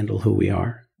can handle who we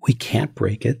are. We can't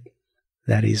break it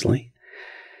that easily.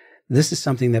 This is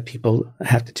something that people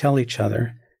have to tell each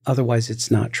other. Otherwise,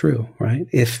 it's not true, right?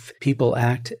 If people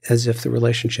act as if the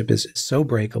relationship is so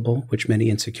breakable, which many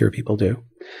insecure people do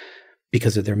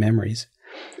because of their memories,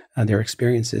 their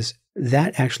experiences,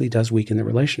 that actually does weaken the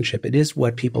relationship. It is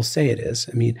what people say it is.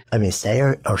 I mean, say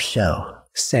or show?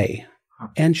 Say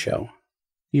and show.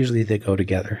 Usually they go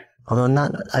together. Although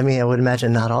I would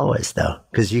imagine not always though,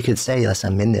 because you could say, yes,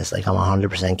 I'm in this, like I'm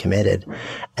 100% committed.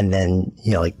 And then,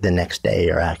 like the next day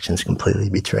your actions completely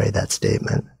betray that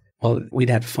statement. Well, we'd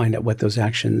have to find out what those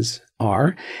actions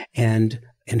are and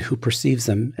who perceives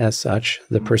them as such,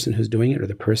 the person who's doing it or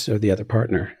the person or the other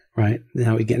partner, right?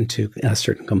 Now we get into a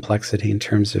certain complexity in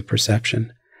terms of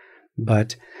perception.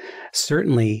 But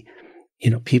certainly,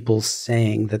 people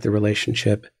saying that the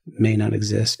relationship may not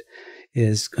exist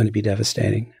is going to be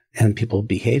devastating. And people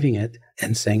behaving it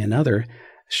and saying another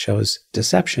shows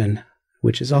deception,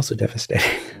 which is also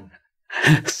devastating.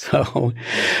 So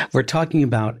we're talking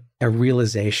about a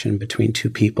realization between two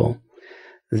people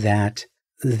that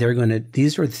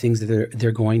these are the things that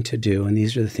they're going to do, and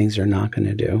these are the things they're not going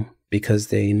to do because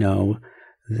they know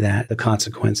that the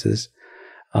consequences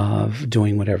of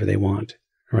doing whatever they want,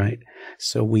 right?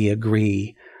 So we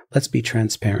agree, let's be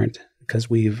transparent because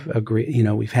we've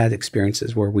had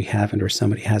experiences where we haven't or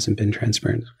somebody hasn't been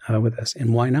transparent with us.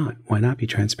 And why not? Why not be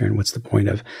transparent? What's the point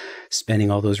of spending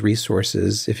all those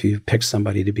resources if you pick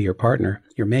somebody to be your partner,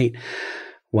 your mate?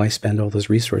 Why spend all those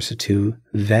resources to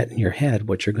vet in your head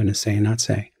what you're going to say and not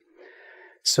say?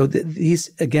 So these,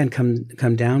 again,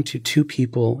 come down to two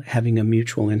people having a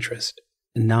mutual interest.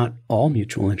 Not all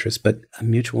mutual interest, but a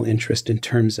mutual interest in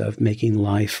terms of making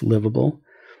life livable,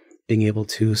 being able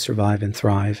to survive and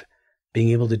thrive, being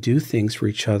able to do things for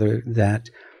each other that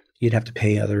you'd have to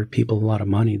pay other people a lot of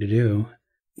money to do.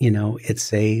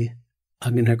 It's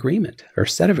an agreement or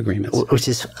set of agreements. Which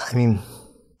is,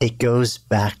 it goes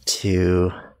back to,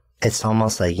 it's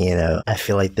almost like, I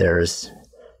feel like there's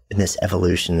been this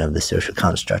evolution of the social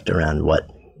construct around what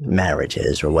marriage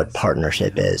is or what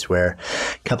partnership is, where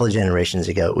a couple of generations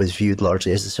ago it was viewed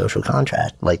largely as a social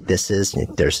contract. Like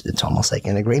it's almost like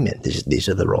an agreement. These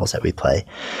are the roles that we play.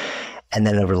 And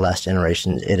then over the last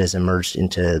generation, it has emerged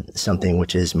into something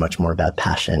which is much more about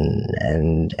passion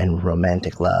and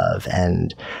romantic love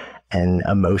and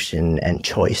emotion and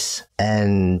choice.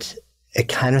 And it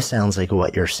kind of sounds like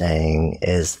what you're saying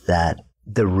is that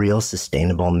the real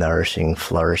sustainable, nourishing,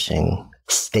 flourishing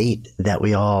state that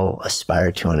we all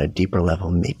aspire to on a deeper level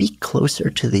may be closer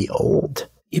to the old.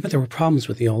 Yeah, but there were problems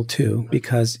with the old too,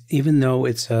 because even though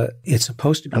it's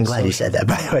supposed to be, I'm glad you said that,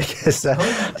 by the way, because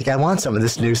I want some of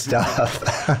this new stuff.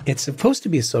 It's supposed to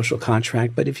be a social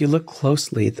contract, but if you look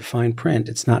closely at the fine print,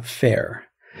 it's not fair.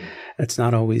 It's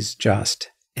not always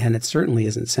just, and it certainly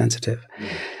isn't sensitive.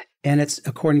 And it's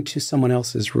according to someone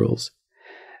else's rules.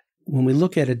 When we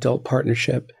look at adult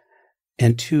partnership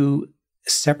and two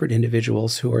separate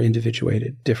individuals who are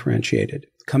individuated, differentiated,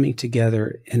 coming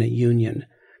together in a union,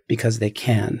 because they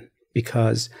can,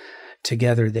 because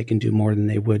together they can do more than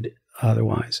they would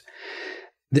otherwise.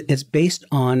 It's based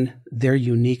on their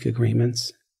unique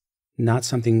agreements, not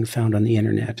something found on the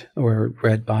internet or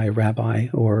read by a rabbi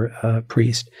or a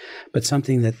priest, but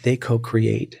something that they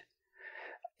co-create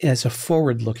as a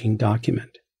forward-looking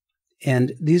document.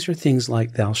 And these are things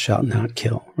like thou shalt not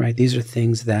kill, right? These are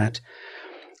things that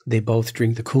they both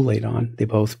drink the Kool-Aid on, they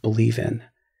both believe in,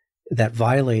 that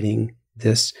violating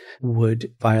this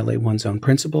would violate one's own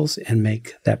principles and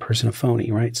make that person a phony,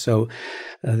 right? So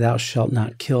thou shalt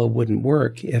not kill wouldn't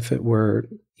work if it were,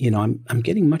 I'm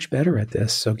getting much better at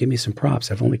this, so give me some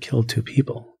props. I've only killed 2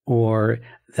 people. Or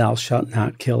thou shalt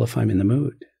not kill if I'm in the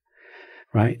mood,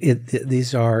 right?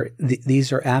 These are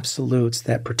absolutes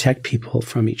that protect people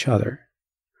from each other.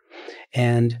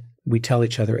 And we tell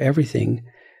each other everything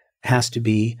has to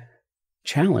be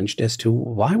challenged as to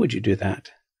why would you do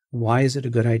that? Why is it a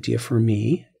good idea for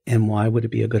me? And why would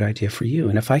it be a good idea for you?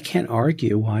 And if I can't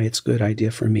argue why it's a good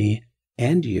idea for me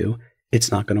and you,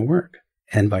 it's not going to work.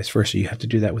 And vice versa, you have to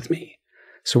do that with me.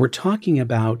 So we're talking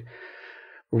about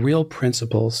real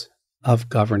principles of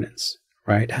governance,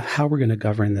 right? How we're going to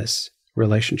govern this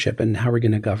relationship and how we're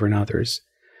going to govern others.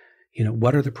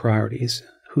 What are the priorities?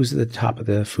 Who's at the top of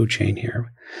the food chain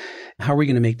here? How are we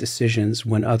going to make decisions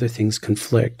when other things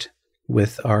conflict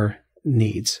with our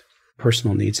needs,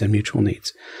 personal needs and mutual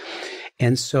needs?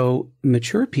 And so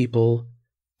mature people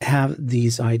have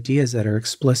these ideas that are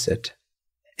explicit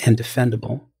and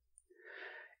defendable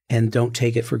and don't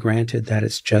take it for granted that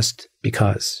it's just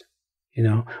because.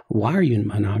 Why are you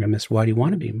monogamous? Why do you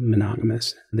want to be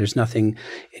monogamous? There's nothing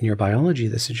in your biology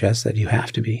that suggests that you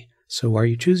have to be. So why are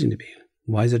you choosing to be?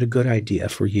 Why is it a good idea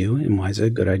for you? And why is it a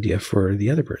good idea for the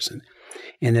other person?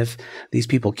 And if these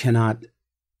people cannot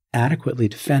adequately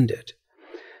defend it,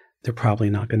 they're probably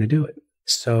not going to do it.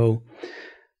 So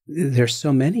there's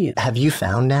so many. Have you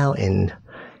found now in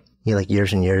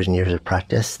years and years and years of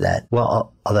practice that,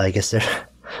 well, although I guess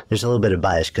there's a little bit of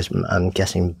bias because I'm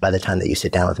guessing by the time that you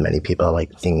sit down with many people,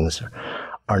 things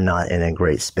are not in a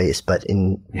great space. But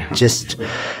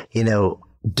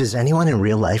does anyone in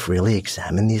real life really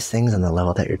examine these things on the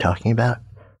level that you're talking about?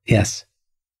 Yes.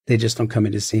 They just don't come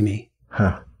in to see me.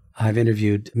 Huh. I've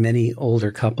interviewed many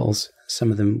older couples.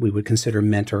 Some of them we would consider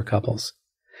mentor couples.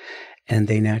 And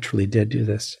they naturally did do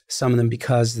this. Some of them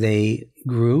because they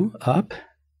grew up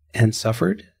and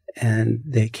suffered and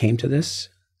they came to this.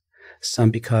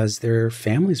 Some because their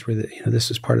families were, this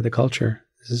was part of the culture.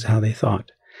 This is how they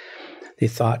thought. They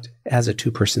thought as a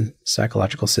two-person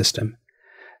psychological system.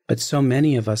 But so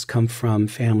many of us come from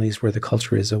families where the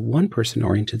culture is a one-person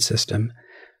oriented system,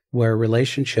 where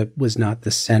relationship was not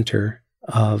the center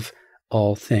of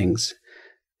all things.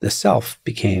 The self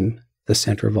became the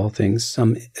center of all things.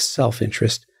 Some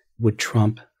self-interest would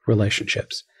trump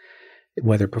relationships,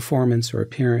 whether performance or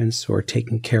appearance or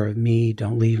taking care of me,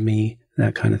 don't leave me,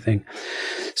 that kind of thing.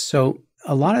 So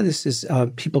a lot of this is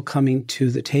people coming to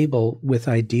the table with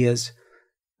ideas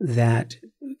that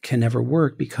can never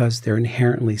work because they're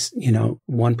inherently,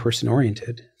 one-person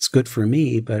oriented. It's good for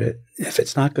me, but if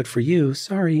it's not good for you,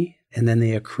 sorry. And then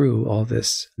they accrue all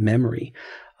this memory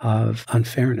of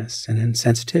unfairness and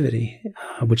insensitivity,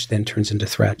 which then turns into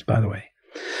threat, by the way.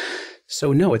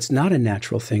 So no, it's not a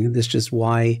natural thing. This is just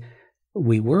why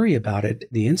we worry about it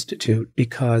at the Institute,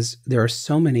 because there are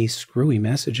so many screwy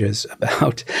messages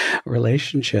about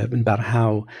relationship and about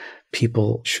how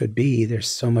people should be. There's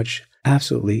so much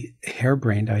absolutely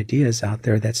harebrained ideas out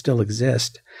there that still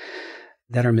exist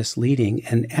that are misleading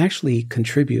and actually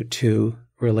contribute to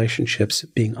relationships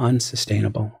being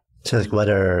unsustainable. So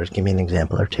give me an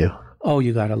example or two. Oh,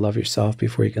 you got to love yourself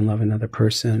before you can love another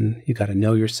person. You got to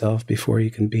know yourself before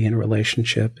you can be in a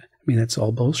relationship. I mean, it's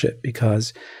all bullshit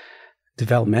because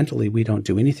developmentally, we don't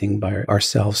do anything by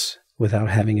ourselves without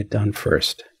having it done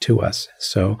first to us.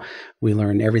 So we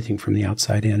learn everything from the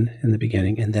outside in the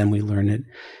beginning, and then we learn it,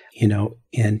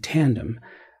 in tandem.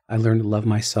 I learned to love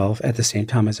myself at the same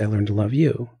time as I learned to love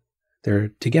you. They're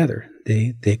together.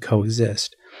 They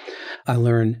coexist. I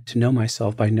learn to know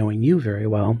myself by knowing you very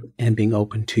well and being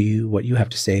open to you, what you have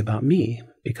to say about me,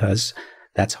 because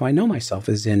that's how I know myself,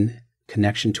 is in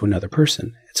connection to another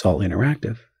person. It's all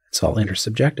interactive. It's all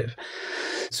intersubjective.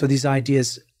 So these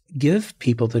ideas give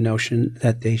people the notion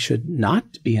that they should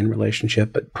not be in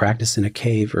relationship, but practice in a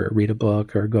cave or read a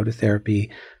book or go to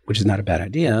therapy, which is not a bad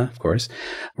idea, of course,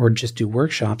 or just do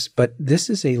workshops. But this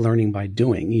is a learning by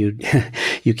doing.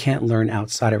 You can't learn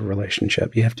outside of a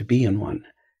relationship. You have to be in one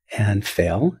and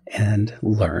fail and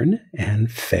learn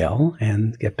and fail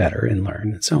and get better and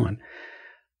learn and so on.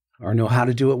 Or know how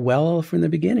to do it well from the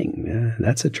beginning.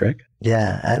 That's a trick.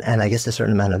 Yeah, and I guess a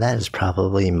certain amount of that is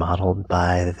probably modeled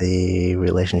by the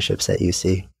relationships that you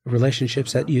see.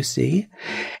 Relationships that you see,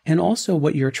 and also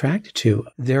what you're attracted to.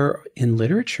 There, in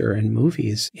literature and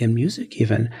movies, in music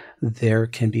even, there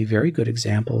can be very good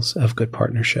examples of good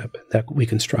partnership that we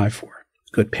can strive for.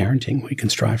 Good parenting we can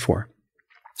strive for.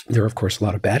 There are, of course, a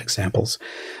lot of bad examples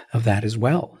of that as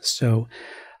well. So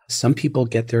some people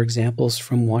get their examples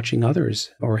from watching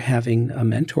others or having a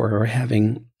mentor or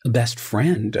having a best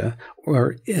friend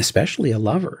or especially a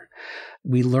lover.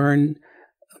 We learn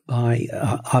by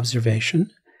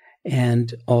observation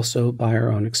and also by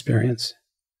our own experience,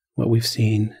 what we've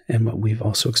seen and what we've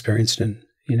also experienced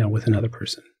with another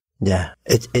person. Yeah,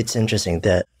 it's interesting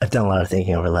that I've done a lot of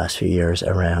thinking over the last few years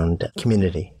around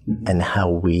community and how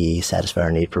we satisfy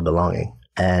our need for belonging.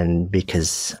 And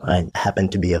because I happen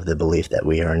to be of the belief that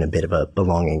we are in a bit of a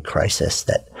belonging crisis,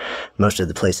 that most of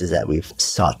the places that we've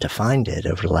sought to find it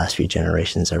over the last few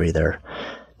generations are either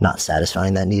not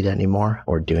satisfying that need anymore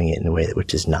or doing it in a way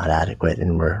which is not adequate.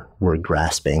 And we're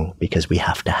grasping because we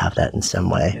have to have that in some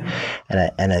way.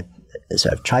 Yeah. So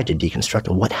I've tried to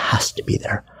deconstruct what has to be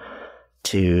there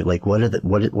to like,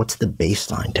 what's the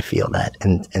baseline to feel that?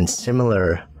 And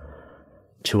similar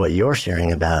to what you're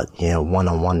sharing about,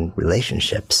 one-on-one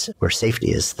relationships where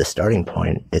safety is the starting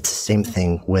point. It's the same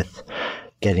thing with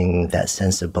getting that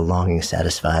sense of belonging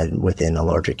satisfied within a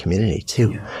larger community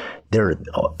too. Yeah. There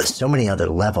are so many other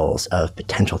levels of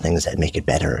potential things that make it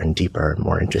better and deeper, and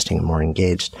more interesting and more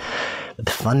engaged. But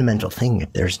the fundamental thing,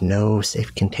 if there's no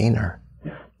safe container,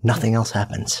 nothing else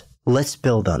happens. Let's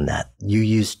build on that. You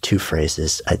used two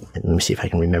phrases. Let me see if I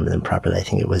can remember them properly. I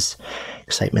think it was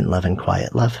excitement, love, and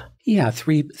quiet love. Yeah,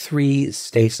 three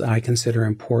states that I consider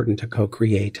important to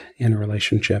co-create in a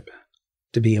relationship,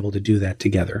 to be able to do that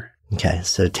together. Okay,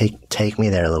 so take me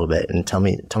there a little bit and tell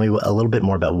me a little bit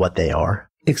more about what they are.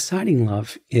 Exciting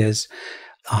love is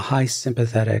a high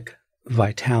sympathetic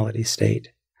vitality state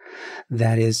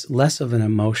that is less of an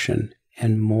emotion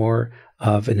and more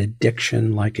of an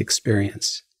addiction-like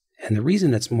experience. And the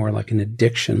reason it's more like an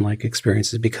addiction-like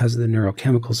experience is because of the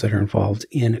neurochemicals that are involved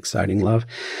in exciting love.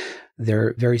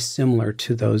 They're very similar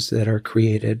to those that are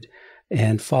created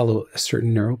and follow a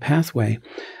certain neural pathway,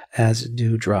 as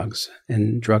do drugs,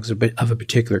 and drugs of a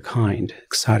particular kind,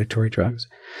 excitatory drugs.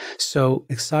 So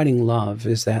exciting love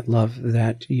is that love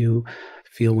that you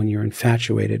feel when you're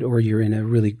infatuated or you're in a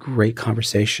really great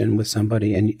conversation with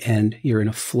somebody and you're in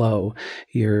a flow,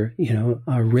 you're,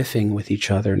 riffing with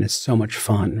each other and it's so much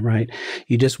fun, right?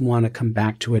 You just want to come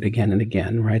back to it again and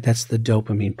again, right? That's the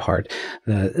dopamine part,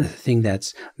 the thing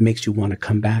that makes you want to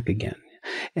come back again.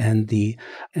 And then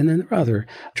there are other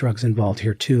drugs involved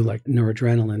here too, like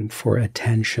noradrenaline for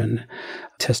attention,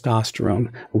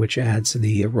 testosterone, which adds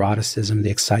the eroticism,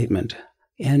 the excitement.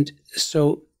 And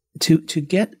so to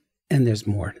get, and there's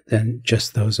more than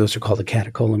just those are called the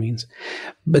catecholamines,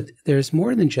 but there's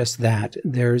more than just that.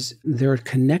 There are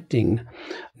connecting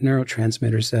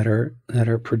neurotransmitters that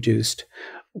are produced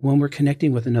when we're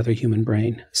connecting with another human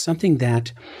brain, something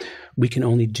that we can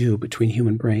only do between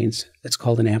human brains. It's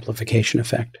called an amplification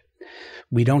effect.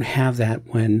 We don't have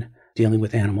that when dealing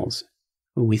with animals.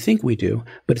 We think we do,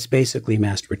 but it's basically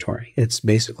masturbatory. It's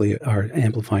basically our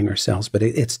amplifying ourselves, but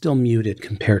it's still muted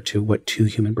compared to what two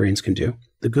human brains can do.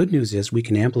 The good news is we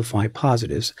can amplify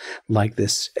positives like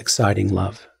this exciting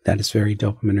love that is very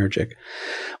dopaminergic.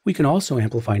 We can also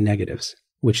amplify negatives,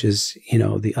 which is,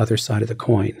 the other side of the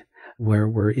coin, where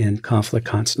we're in conflict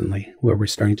constantly, where we're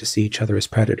starting to see each other as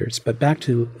predators. But back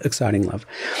to exciting love.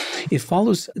 It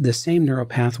follows the same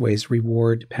neuropathways,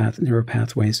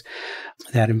 neuropathways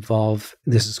that involve,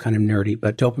 this is kind of nerdy,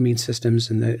 but dopamine systems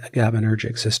and the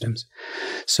GABAergic systems.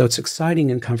 So it's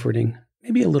exciting and comforting,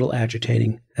 maybe a little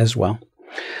agitating as well.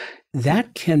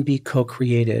 That can be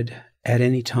co-created at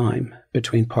any time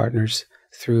between partners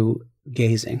through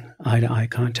gazing, eye-to-eye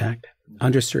contact,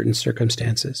 under certain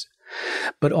circumstances,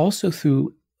 but also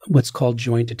through what's called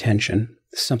joint attention,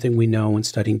 something we know when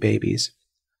studying babies.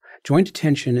 Joint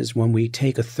attention is when we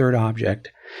take a third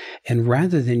object and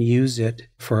rather than use it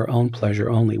for our own pleasure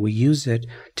only, we use it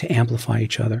to amplify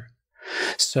each other.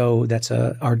 So that's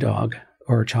our dog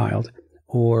or a child,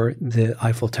 or the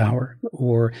Eiffel Tower,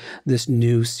 or this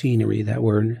new scenery that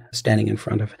we're standing in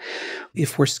front of.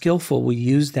 If we're skillful, we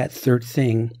use that third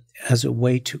thing as a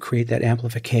way to create that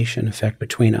amplification effect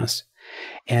between us.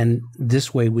 And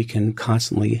this way we can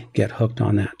constantly get hooked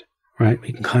on that, right?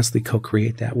 We can constantly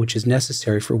co-create that, which is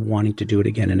necessary for wanting to do it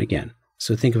again and again.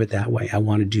 So think of it that way. I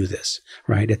want to do this,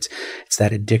 right? It's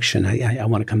that addiction. I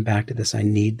want to come back to this. I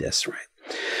need this,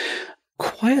 right?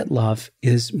 Quiet love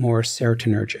is more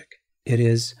serotonergic. It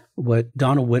is what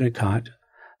Donald Winnicott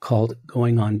called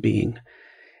going on being.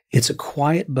 It's a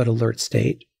quiet but alert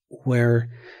state where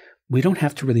we don't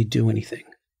have to really do anything,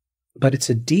 but it's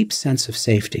a deep sense of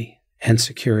safety and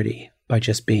security by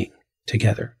just being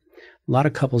together. A lot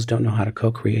of couples don't know how to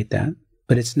co-create that,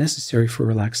 but it's necessary for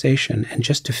relaxation and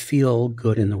just to feel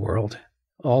good in the world.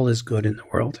 All is good in the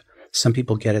world. Some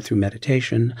people get it through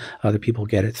meditation. Other people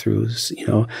get it through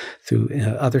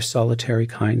other solitary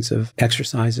kinds of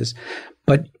exercises.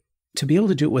 But to be able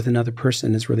to do it with another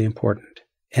person is really important.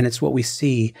 And it's what we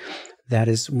see that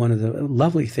is one of the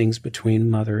lovely things between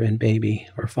mother and baby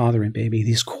or father and baby,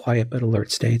 these quiet but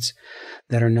alert states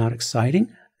that are not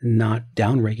exciting, not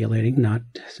downregulating, not,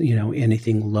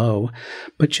 anything low,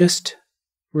 but just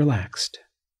relaxed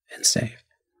and safe.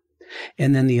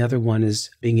 And then the other one is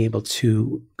being able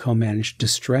to co-manage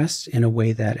distress in a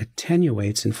way that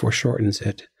attenuates and foreshortens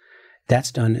it.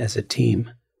 That's done as a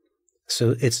team.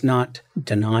 So it's not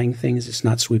denying things, it's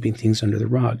not sweeping things under the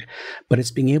rug, but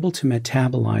it's being able to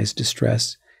metabolize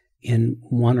distress in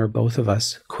one or both of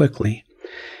us quickly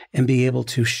and be able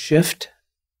to shift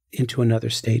into another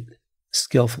state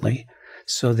skillfully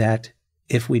so that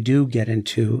if we do get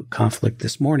into conflict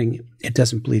this morning, it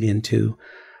doesn't bleed into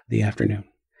the afternoon.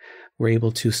 We're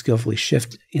able to skillfully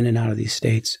shift in and out of these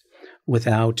states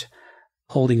without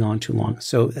holding on too long.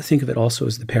 So think of it also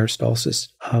as the peristalsis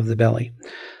of the belly,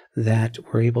 that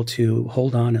we're able to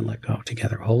hold on and let go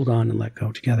together, hold on and let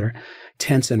go together,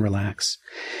 tense and relax.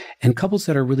 And couples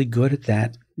that are really good at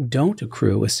that don't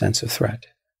accrue a sense of threat.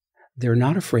 They're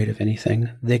not afraid of anything.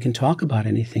 They can talk about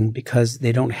anything because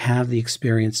they don't have the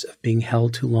experience of being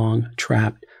held too long,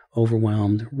 trapped,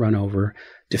 overwhelmed, run over,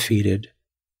 defeated,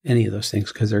 any of those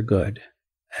things, because they're good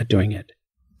at doing it.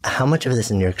 How much of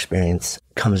this, in your experience,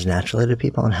 comes naturally to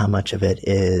people, and how much of it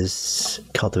is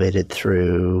cultivated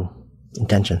through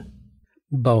intention?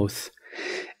 Both.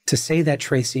 To say that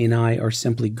Tracy and I are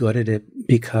simply good at it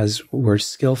because we're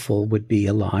skillful would be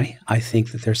a lie. I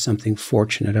think that there's something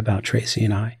fortunate about Tracy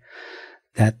and I,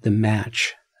 that the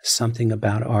match, something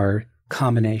about our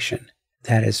combination,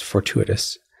 that is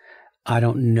fortuitous. I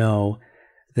don't know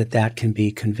that can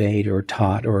be conveyed or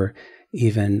taught or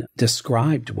even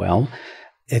described well,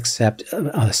 except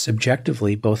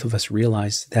subjectively, both of us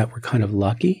realize that we're kind of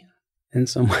lucky in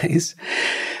some ways.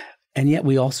 And yet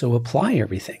we also apply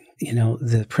everything. You know,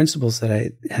 the principles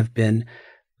that have been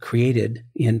created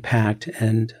in PACT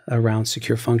and around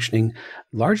secure functioning,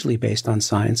 largely based on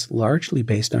science, largely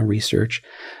based on research,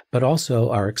 but also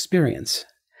our experience.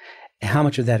 How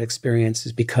much of that experience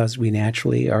is because we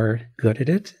naturally are good at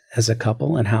it as a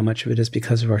couple, and how much of it is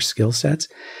because of our skill sets?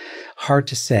 Hard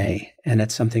to say, and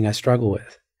it's something I struggle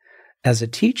with. As a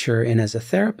teacher and as a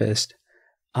therapist,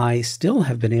 I still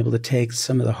have been able to take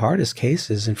some of the hardest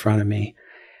cases in front of me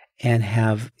and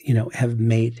have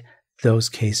made those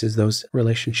cases, those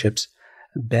relationships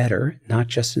better, not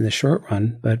just in the short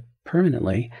run, but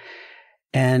permanently.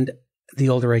 And the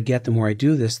older I get, the more I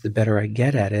do this, the better I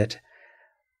get at it.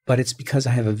 But it's because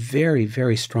I have a very,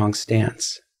 very strong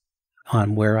stance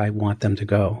on where I want them to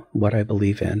go, what I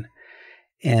believe in.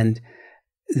 And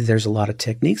there's a lot of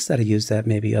techniques that I use that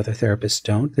maybe other therapists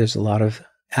don't. There's a lot of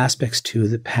aspects to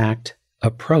the PACT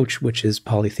approach, which is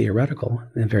polytheoretical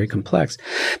and very complex.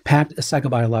 PACT, a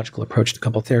psychobiological approach to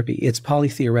couple therapy, it's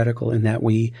polytheoretical in that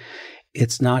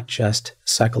it's not just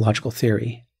psychological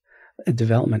theory,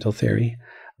 developmental theory,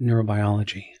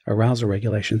 neurobiology, arousal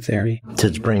regulation theory.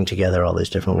 To bring together all these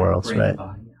different worlds, right?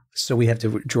 So we have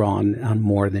to draw on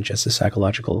more than just a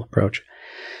psychological approach,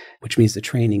 which means the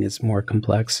training is more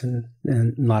complex and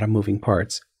a lot of moving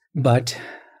parts. But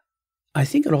I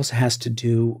think it also has to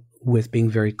do with being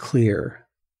very clear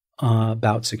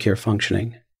about secure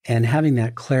functioning. And having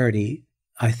that clarity,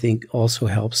 I think, also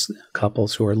helps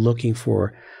couples who are looking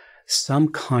for some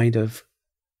kind of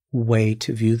way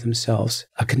to view themselves,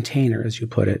 a container, as you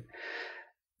put it,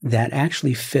 that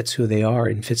actually fits who they are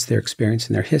and fits their experience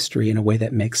and their history in a way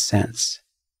that makes sense,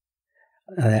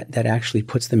 that actually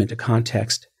puts them into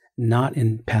context, not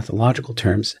in pathological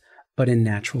terms, but in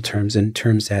natural terms, in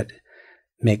terms that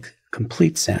make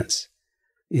complete sense,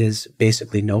 is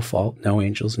basically no fault, no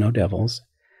angels, no devils.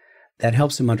 That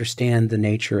helps them understand the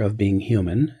nature of being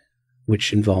human,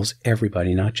 which involves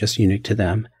everybody, not just unique to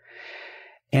them,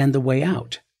 and the way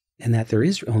out. And that there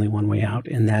is only one way out,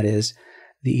 and that is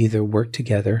they either work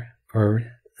together or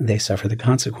they suffer the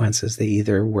consequences. They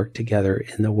either work together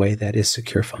in the way that is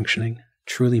secure functioning,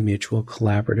 truly mutual,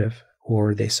 collaborative,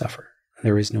 or they suffer.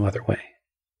 There is no other way.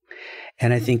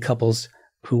 And I think couples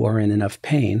who are in enough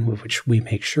pain, which we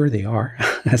make sure they are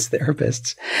as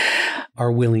therapists,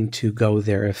 are willing to go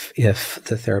there if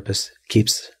the therapist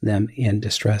keeps them in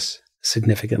distress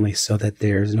significantly so that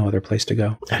there's no other place to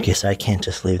go. Okay, so I can't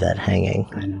just leave that hanging.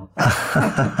 I know.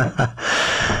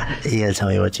 You gotta tell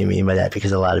me what you mean by that,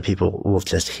 because a lot of people will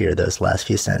just hear those last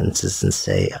few sentences and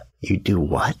say, you do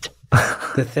what?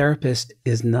 The therapist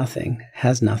has nothing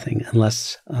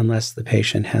unless the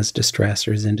patient has distress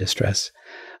or is in distress.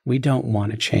 We don't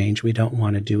want to change. We don't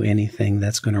want to do anything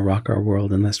that's going to rock our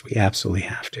world unless we absolutely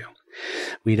have to.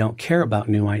 We don't care about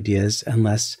new ideas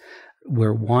unless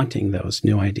we're wanting those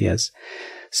new ideas.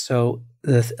 So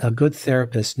a good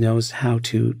therapist knows how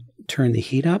to turn the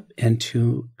heat up and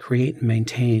to create and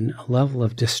maintain a level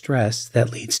of distress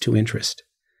that leads to interest.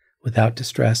 Without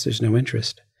distress, there's no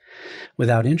interest.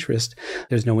 Without interest,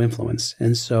 there's no influence.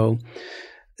 And so,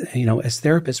 as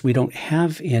therapists, we don't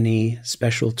have any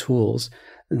special tools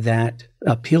that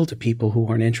appeal to people who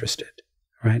aren't interested,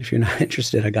 right? If you're not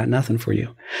interested, I got nothing for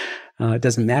you. It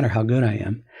doesn't matter how good I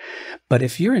am. But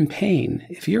if you're in pain,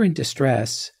 if you're in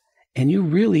distress, and you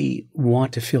really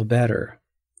want to feel better,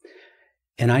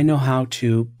 and I know how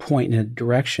to point in a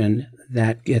direction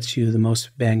that gets you the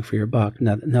most bang for your buck,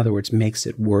 in other words, makes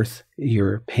it worth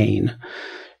your pain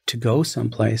to go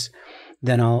someplace,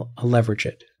 then I'll leverage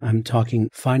it. I'm talking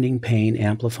finding pain,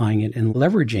 amplifying it, and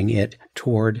leveraging it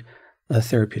toward a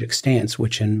therapeutic stance,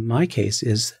 which in my case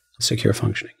is secure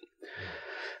functioning.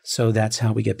 So that's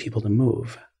how we get people to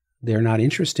move. They're not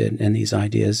interested in these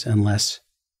ideas unless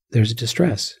there's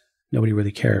distress. Nobody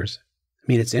really cares. I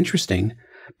mean, it's interesting,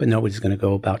 but nobody's going to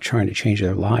go about trying to change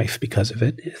their life because of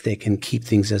it. If they can keep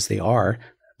things as they are,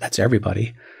 that's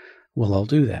everybody. We'll all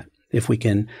do that. If we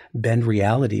can bend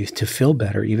reality to feel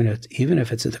better, even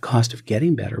if it's at the cost of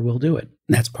getting better, we'll do it.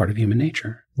 That's part of human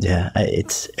nature. Yeah,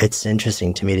 it's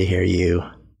interesting to me to hear you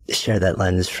share that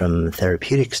lens from a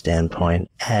therapeutic standpoint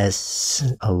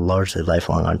as a largely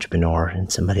lifelong entrepreneur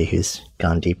and somebody who's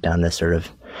gone deep down this sort of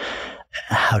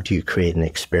how do you create an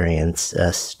experience,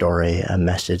 a story, a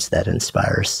message that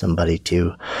inspires somebody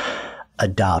to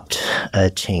adopt a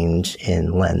change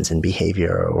in lens and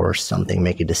behavior or something,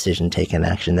 make a decision, take an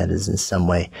action that is in some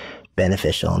way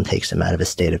beneficial and takes them out of a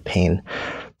state of pain.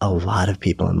 A lot of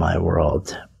people in my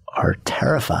world are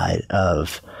terrified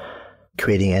of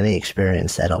creating any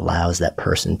experience that allows that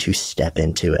person to step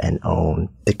into and own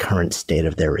the current state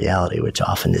of their reality, which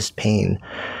often is pain.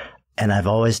 And I've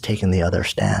always taken the other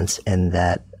stance in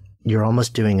that you're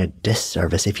almost doing a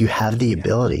disservice if you have the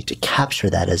ability to capture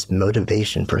that as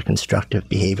motivation for constructive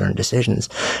behavior and decisions.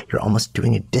 You're almost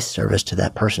doing a disservice to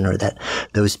that person or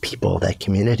those people, that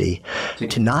community,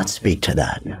 to not speak to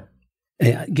that.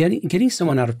 Yeah. Getting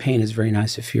someone out of pain is very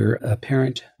nice if you're a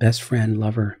parent, best friend,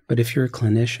 lover. But if you're a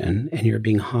clinician and you're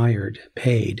being hired,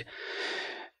 paid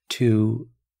to,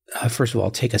 first of all,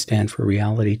 take a stand for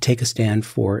reality, take a stand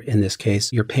for, in this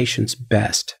case, your patient's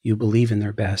best. You believe in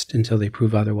their best until they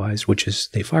prove otherwise, which is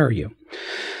they fire you.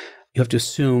 You have to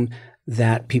assume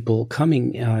that people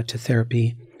coming to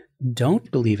therapy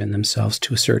don't believe in themselves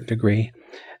to a certain degree,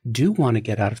 do want to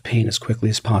get out of pain as quickly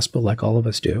as possible, like all of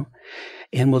us do,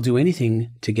 and will do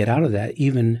anything to get out of that,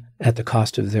 even at the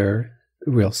cost of their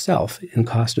real self and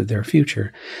cost of their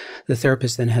future. The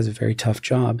therapist then has a very tough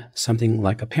job, something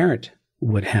like a parent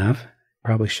would have,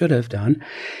 probably should have done,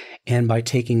 and by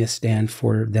taking a stand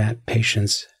for that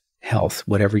patient's health,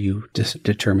 whatever you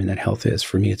determine that health is.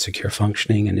 For me, it's secure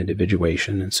functioning and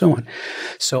individuation and so on.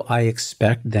 So I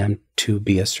expect them to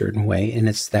be a certain way, and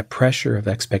it's that pressure of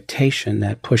expectation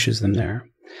that pushes them there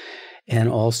and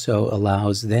also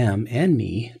allows them and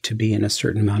me to be in a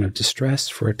certain amount of distress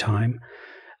for a time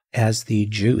as the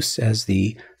juice, as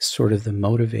the sort of the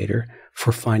motivator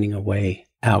for finding a way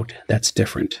out that's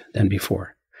different than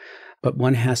before. But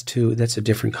one has to, that's a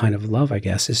different kind of love, I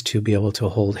guess, is to be able to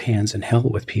hold hands in hell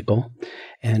with people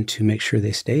and to make sure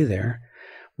they stay there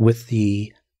with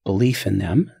the belief in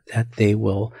them that they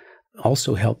will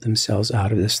also help themselves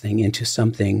out of this thing into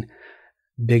something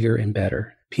bigger and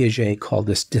better. Piaget called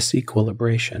this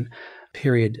disequilibration,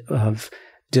 period of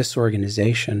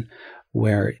disorganization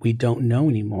where we don't know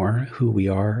anymore who we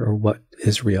are or what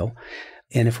is real.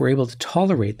 And if we're able to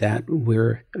tolerate that,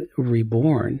 we're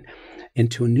reborn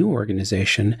into a new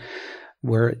organization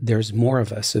where there's more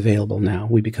of us available now.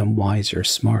 We become wiser,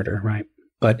 smarter, right?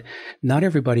 But not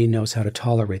everybody knows how to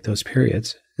tolerate those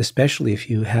periods, especially if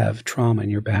you have trauma in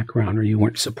your background or you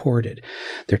weren't supported.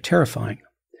 They're terrifying,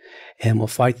 and we'll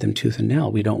fight them tooth and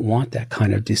nail. We don't want that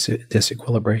kind of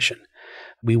disequilibration.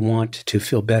 We want to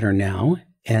feel better now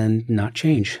and not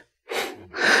change.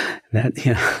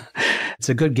 It's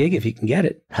a good gig if you can get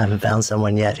it. Haven't found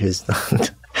someone yet who's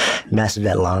mastered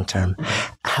that long term.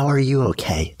 How are you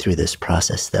okay through this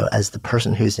process, though, as the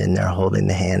person who's in there holding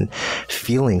the hand,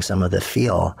 feeling some of the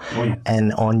feel,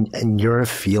 and you're a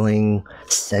feeling,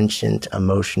 sentient,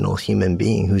 emotional human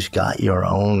being who's got your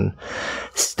own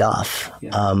stuff.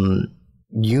 Yeah.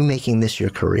 You making this your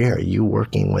career, you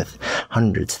working with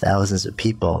hundreds, thousands of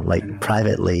people, like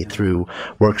privately through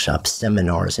workshops,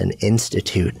 seminars, and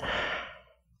institute.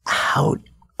 How,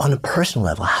 on a personal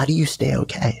level, how do you stay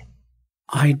okay?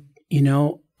 I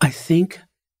think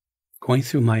going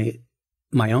through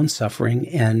my own suffering,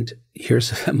 and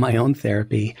here's my own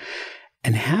therapy,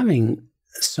 and having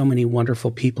so many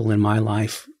wonderful people in my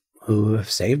life who have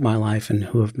saved my life and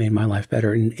who have made my life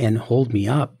better and hold me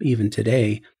up even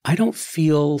today, I don't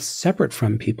feel separate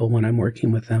from people when I'm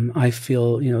working with them. I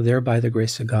feel, there by the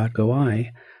grace of God go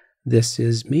I. This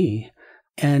is me.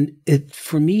 And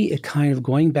for me, it kind of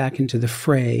going back into the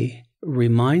fray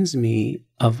reminds me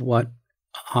of what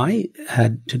I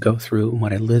had to go through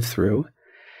what I lived through.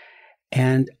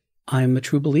 And I'm a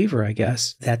true believer, I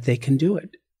guess, that they can do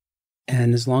it.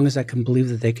 And as long as I can believe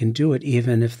that they can do it,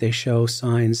 even if they show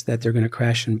signs that they're going to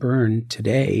crash and burn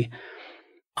today,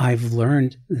 I've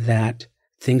learned that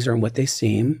things aren't what they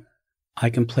seem. I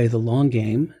can play the long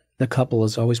game. The couple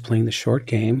is always playing the short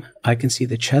game. I can see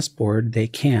the chessboard. They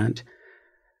can't.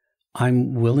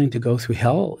 I'm willing to go through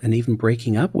hell and even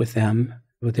breaking up with them,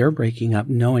 with their breaking up,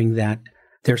 knowing that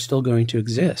they're still going to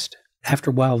exist.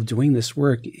 After a while of doing this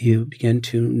work, you begin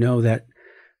to know that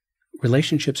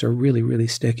relationships are really, really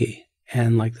sticky.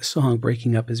 And like the song,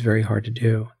 breaking up is very hard to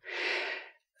do.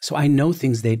 So I know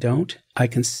things they don't. I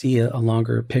can see a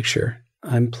longer picture.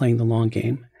 I'm playing the long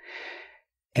game.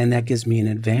 And that gives me an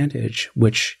advantage,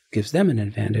 which gives them an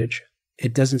advantage.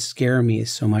 It doesn't scare me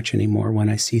so much anymore when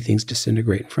I see things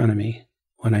disintegrate in front of me,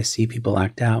 when I see people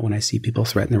act out, when I see people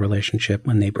threaten the relationship,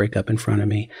 when they break up in front of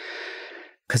me.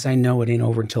 Because I know it ain't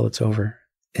over until it's over.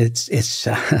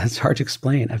 It's hard to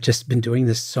explain. I've just been doing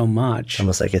this so much.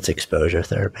 Almost like it's exposure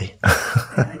therapy.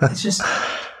 It's just,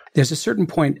 there's a certain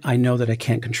point I know that I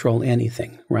can't control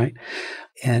anything, right?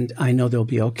 And I know they'll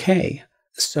be okay.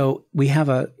 So we have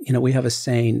a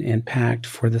saying in PACT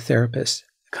for the therapist,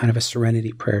 kind of a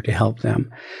serenity prayer to help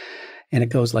them. And it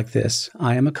goes like this: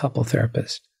 I am a couple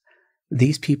therapist.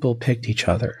 These people picked each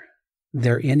other.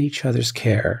 They're in each other's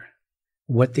care.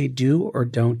 What they do or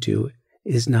don't do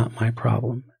is not my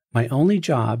problem. My only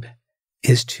job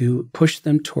is to push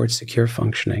them towards secure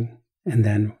functioning. And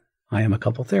then I am a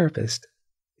couple therapist.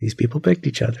 These people picked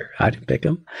each other. I didn't pick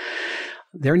them.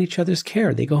 They're in each other's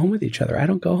care. They go home with each other. I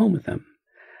don't go home with them.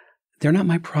 They're not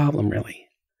my problem, really.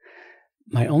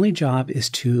 My only job is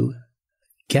to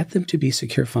get them to be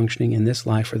secure functioning in this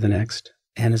life or the next.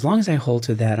 And as long as I hold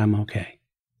to that, I'm okay.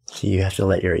 So you have to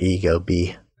let your ego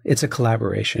be. It's a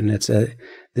collaboration.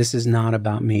 This is not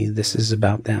about me. This is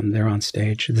about them. They're on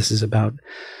stage. This is about,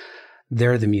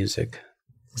 they're the music.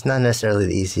 It's not necessarily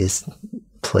the easiest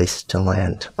place to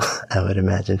land, I would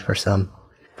imagine,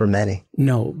 for many.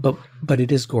 No, but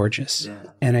it is gorgeous. Yeah.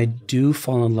 And I do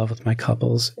fall in love with my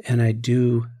couples, and I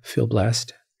do feel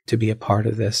blessed to be a part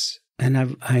of this.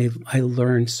 And I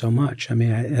learned so much. I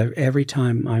mean, every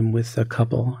time I'm with a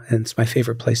couple, and it's my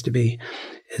favorite place to be,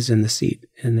 is in the seat,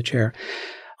 in the chair,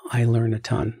 I learn a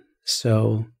ton.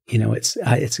 So,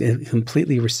 it's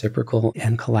completely reciprocal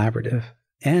and collaborative.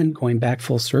 And going back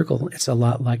full circle, it's a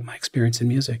lot like my experience in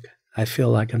music. I feel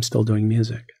like I'm still doing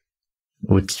music.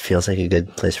 Which feels like a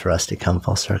good place for us to come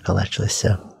full circle, actually.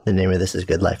 So the name of this is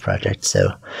Good Life Project.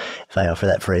 So if I offer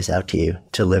that phrase out to you,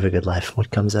 to live a good life,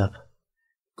 what comes up?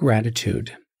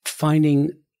 Gratitude.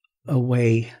 Finding a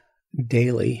way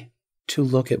daily to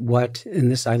look at what,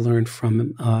 and this I learned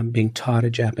from being taught a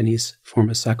Japanese form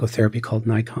of psychotherapy called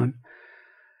Nikon.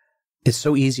 It's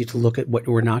so easy to look at what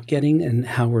we're not getting and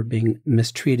how we're being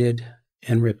mistreated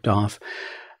and ripped off.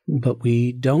 But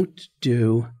we don't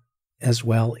do as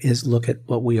well is look at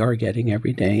what we are getting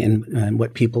every day and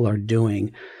what people are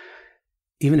doing,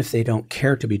 even if they don't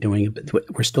care to be doing it, but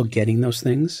we're still getting those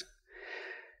things.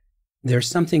 There's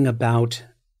something about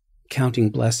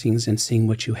counting blessings and seeing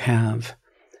what you have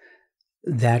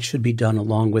that should be done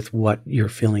along with what you're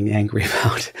feeling angry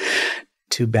about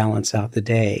to balance out the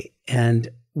day. And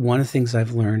one of the things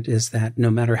I've learned is that no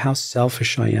matter how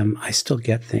selfish I am, I still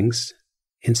get things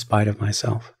in spite of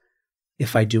myself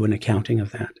if I do an accounting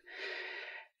of that.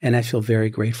 And I feel very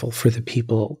grateful for the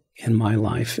people in my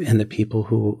life and the people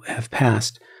who have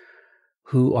passed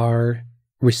who are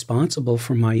responsible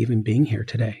for my even being here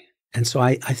today. And so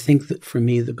I think that for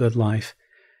me, the good life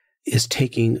is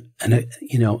taking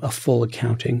a full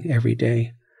accounting every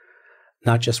day,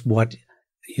 not just what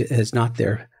is not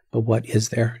there, but what is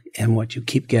there and what you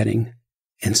keep getting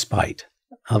in spite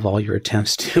of all your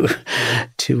attempts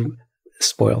to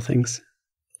spoil things.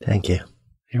 Thank you.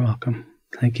 You're welcome.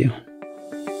 Thank you.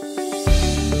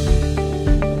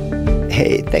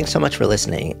 Hey, thanks so much for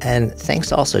listening. And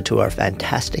thanks also to our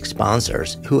fantastic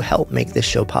sponsors who help make this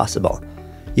show possible.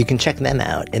 You can check them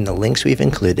out in the links we've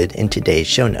included in today's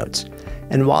show notes.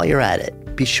 And while you're at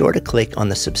it, be sure to click on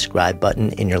the subscribe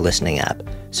button in your listening app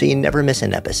so you never miss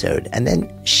an episode, and then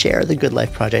share the Good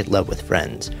Life Project love with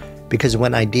friends. Because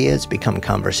when ideas become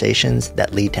conversations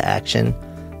that lead to action,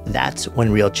 that's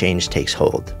when real change takes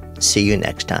hold. See you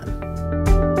next time.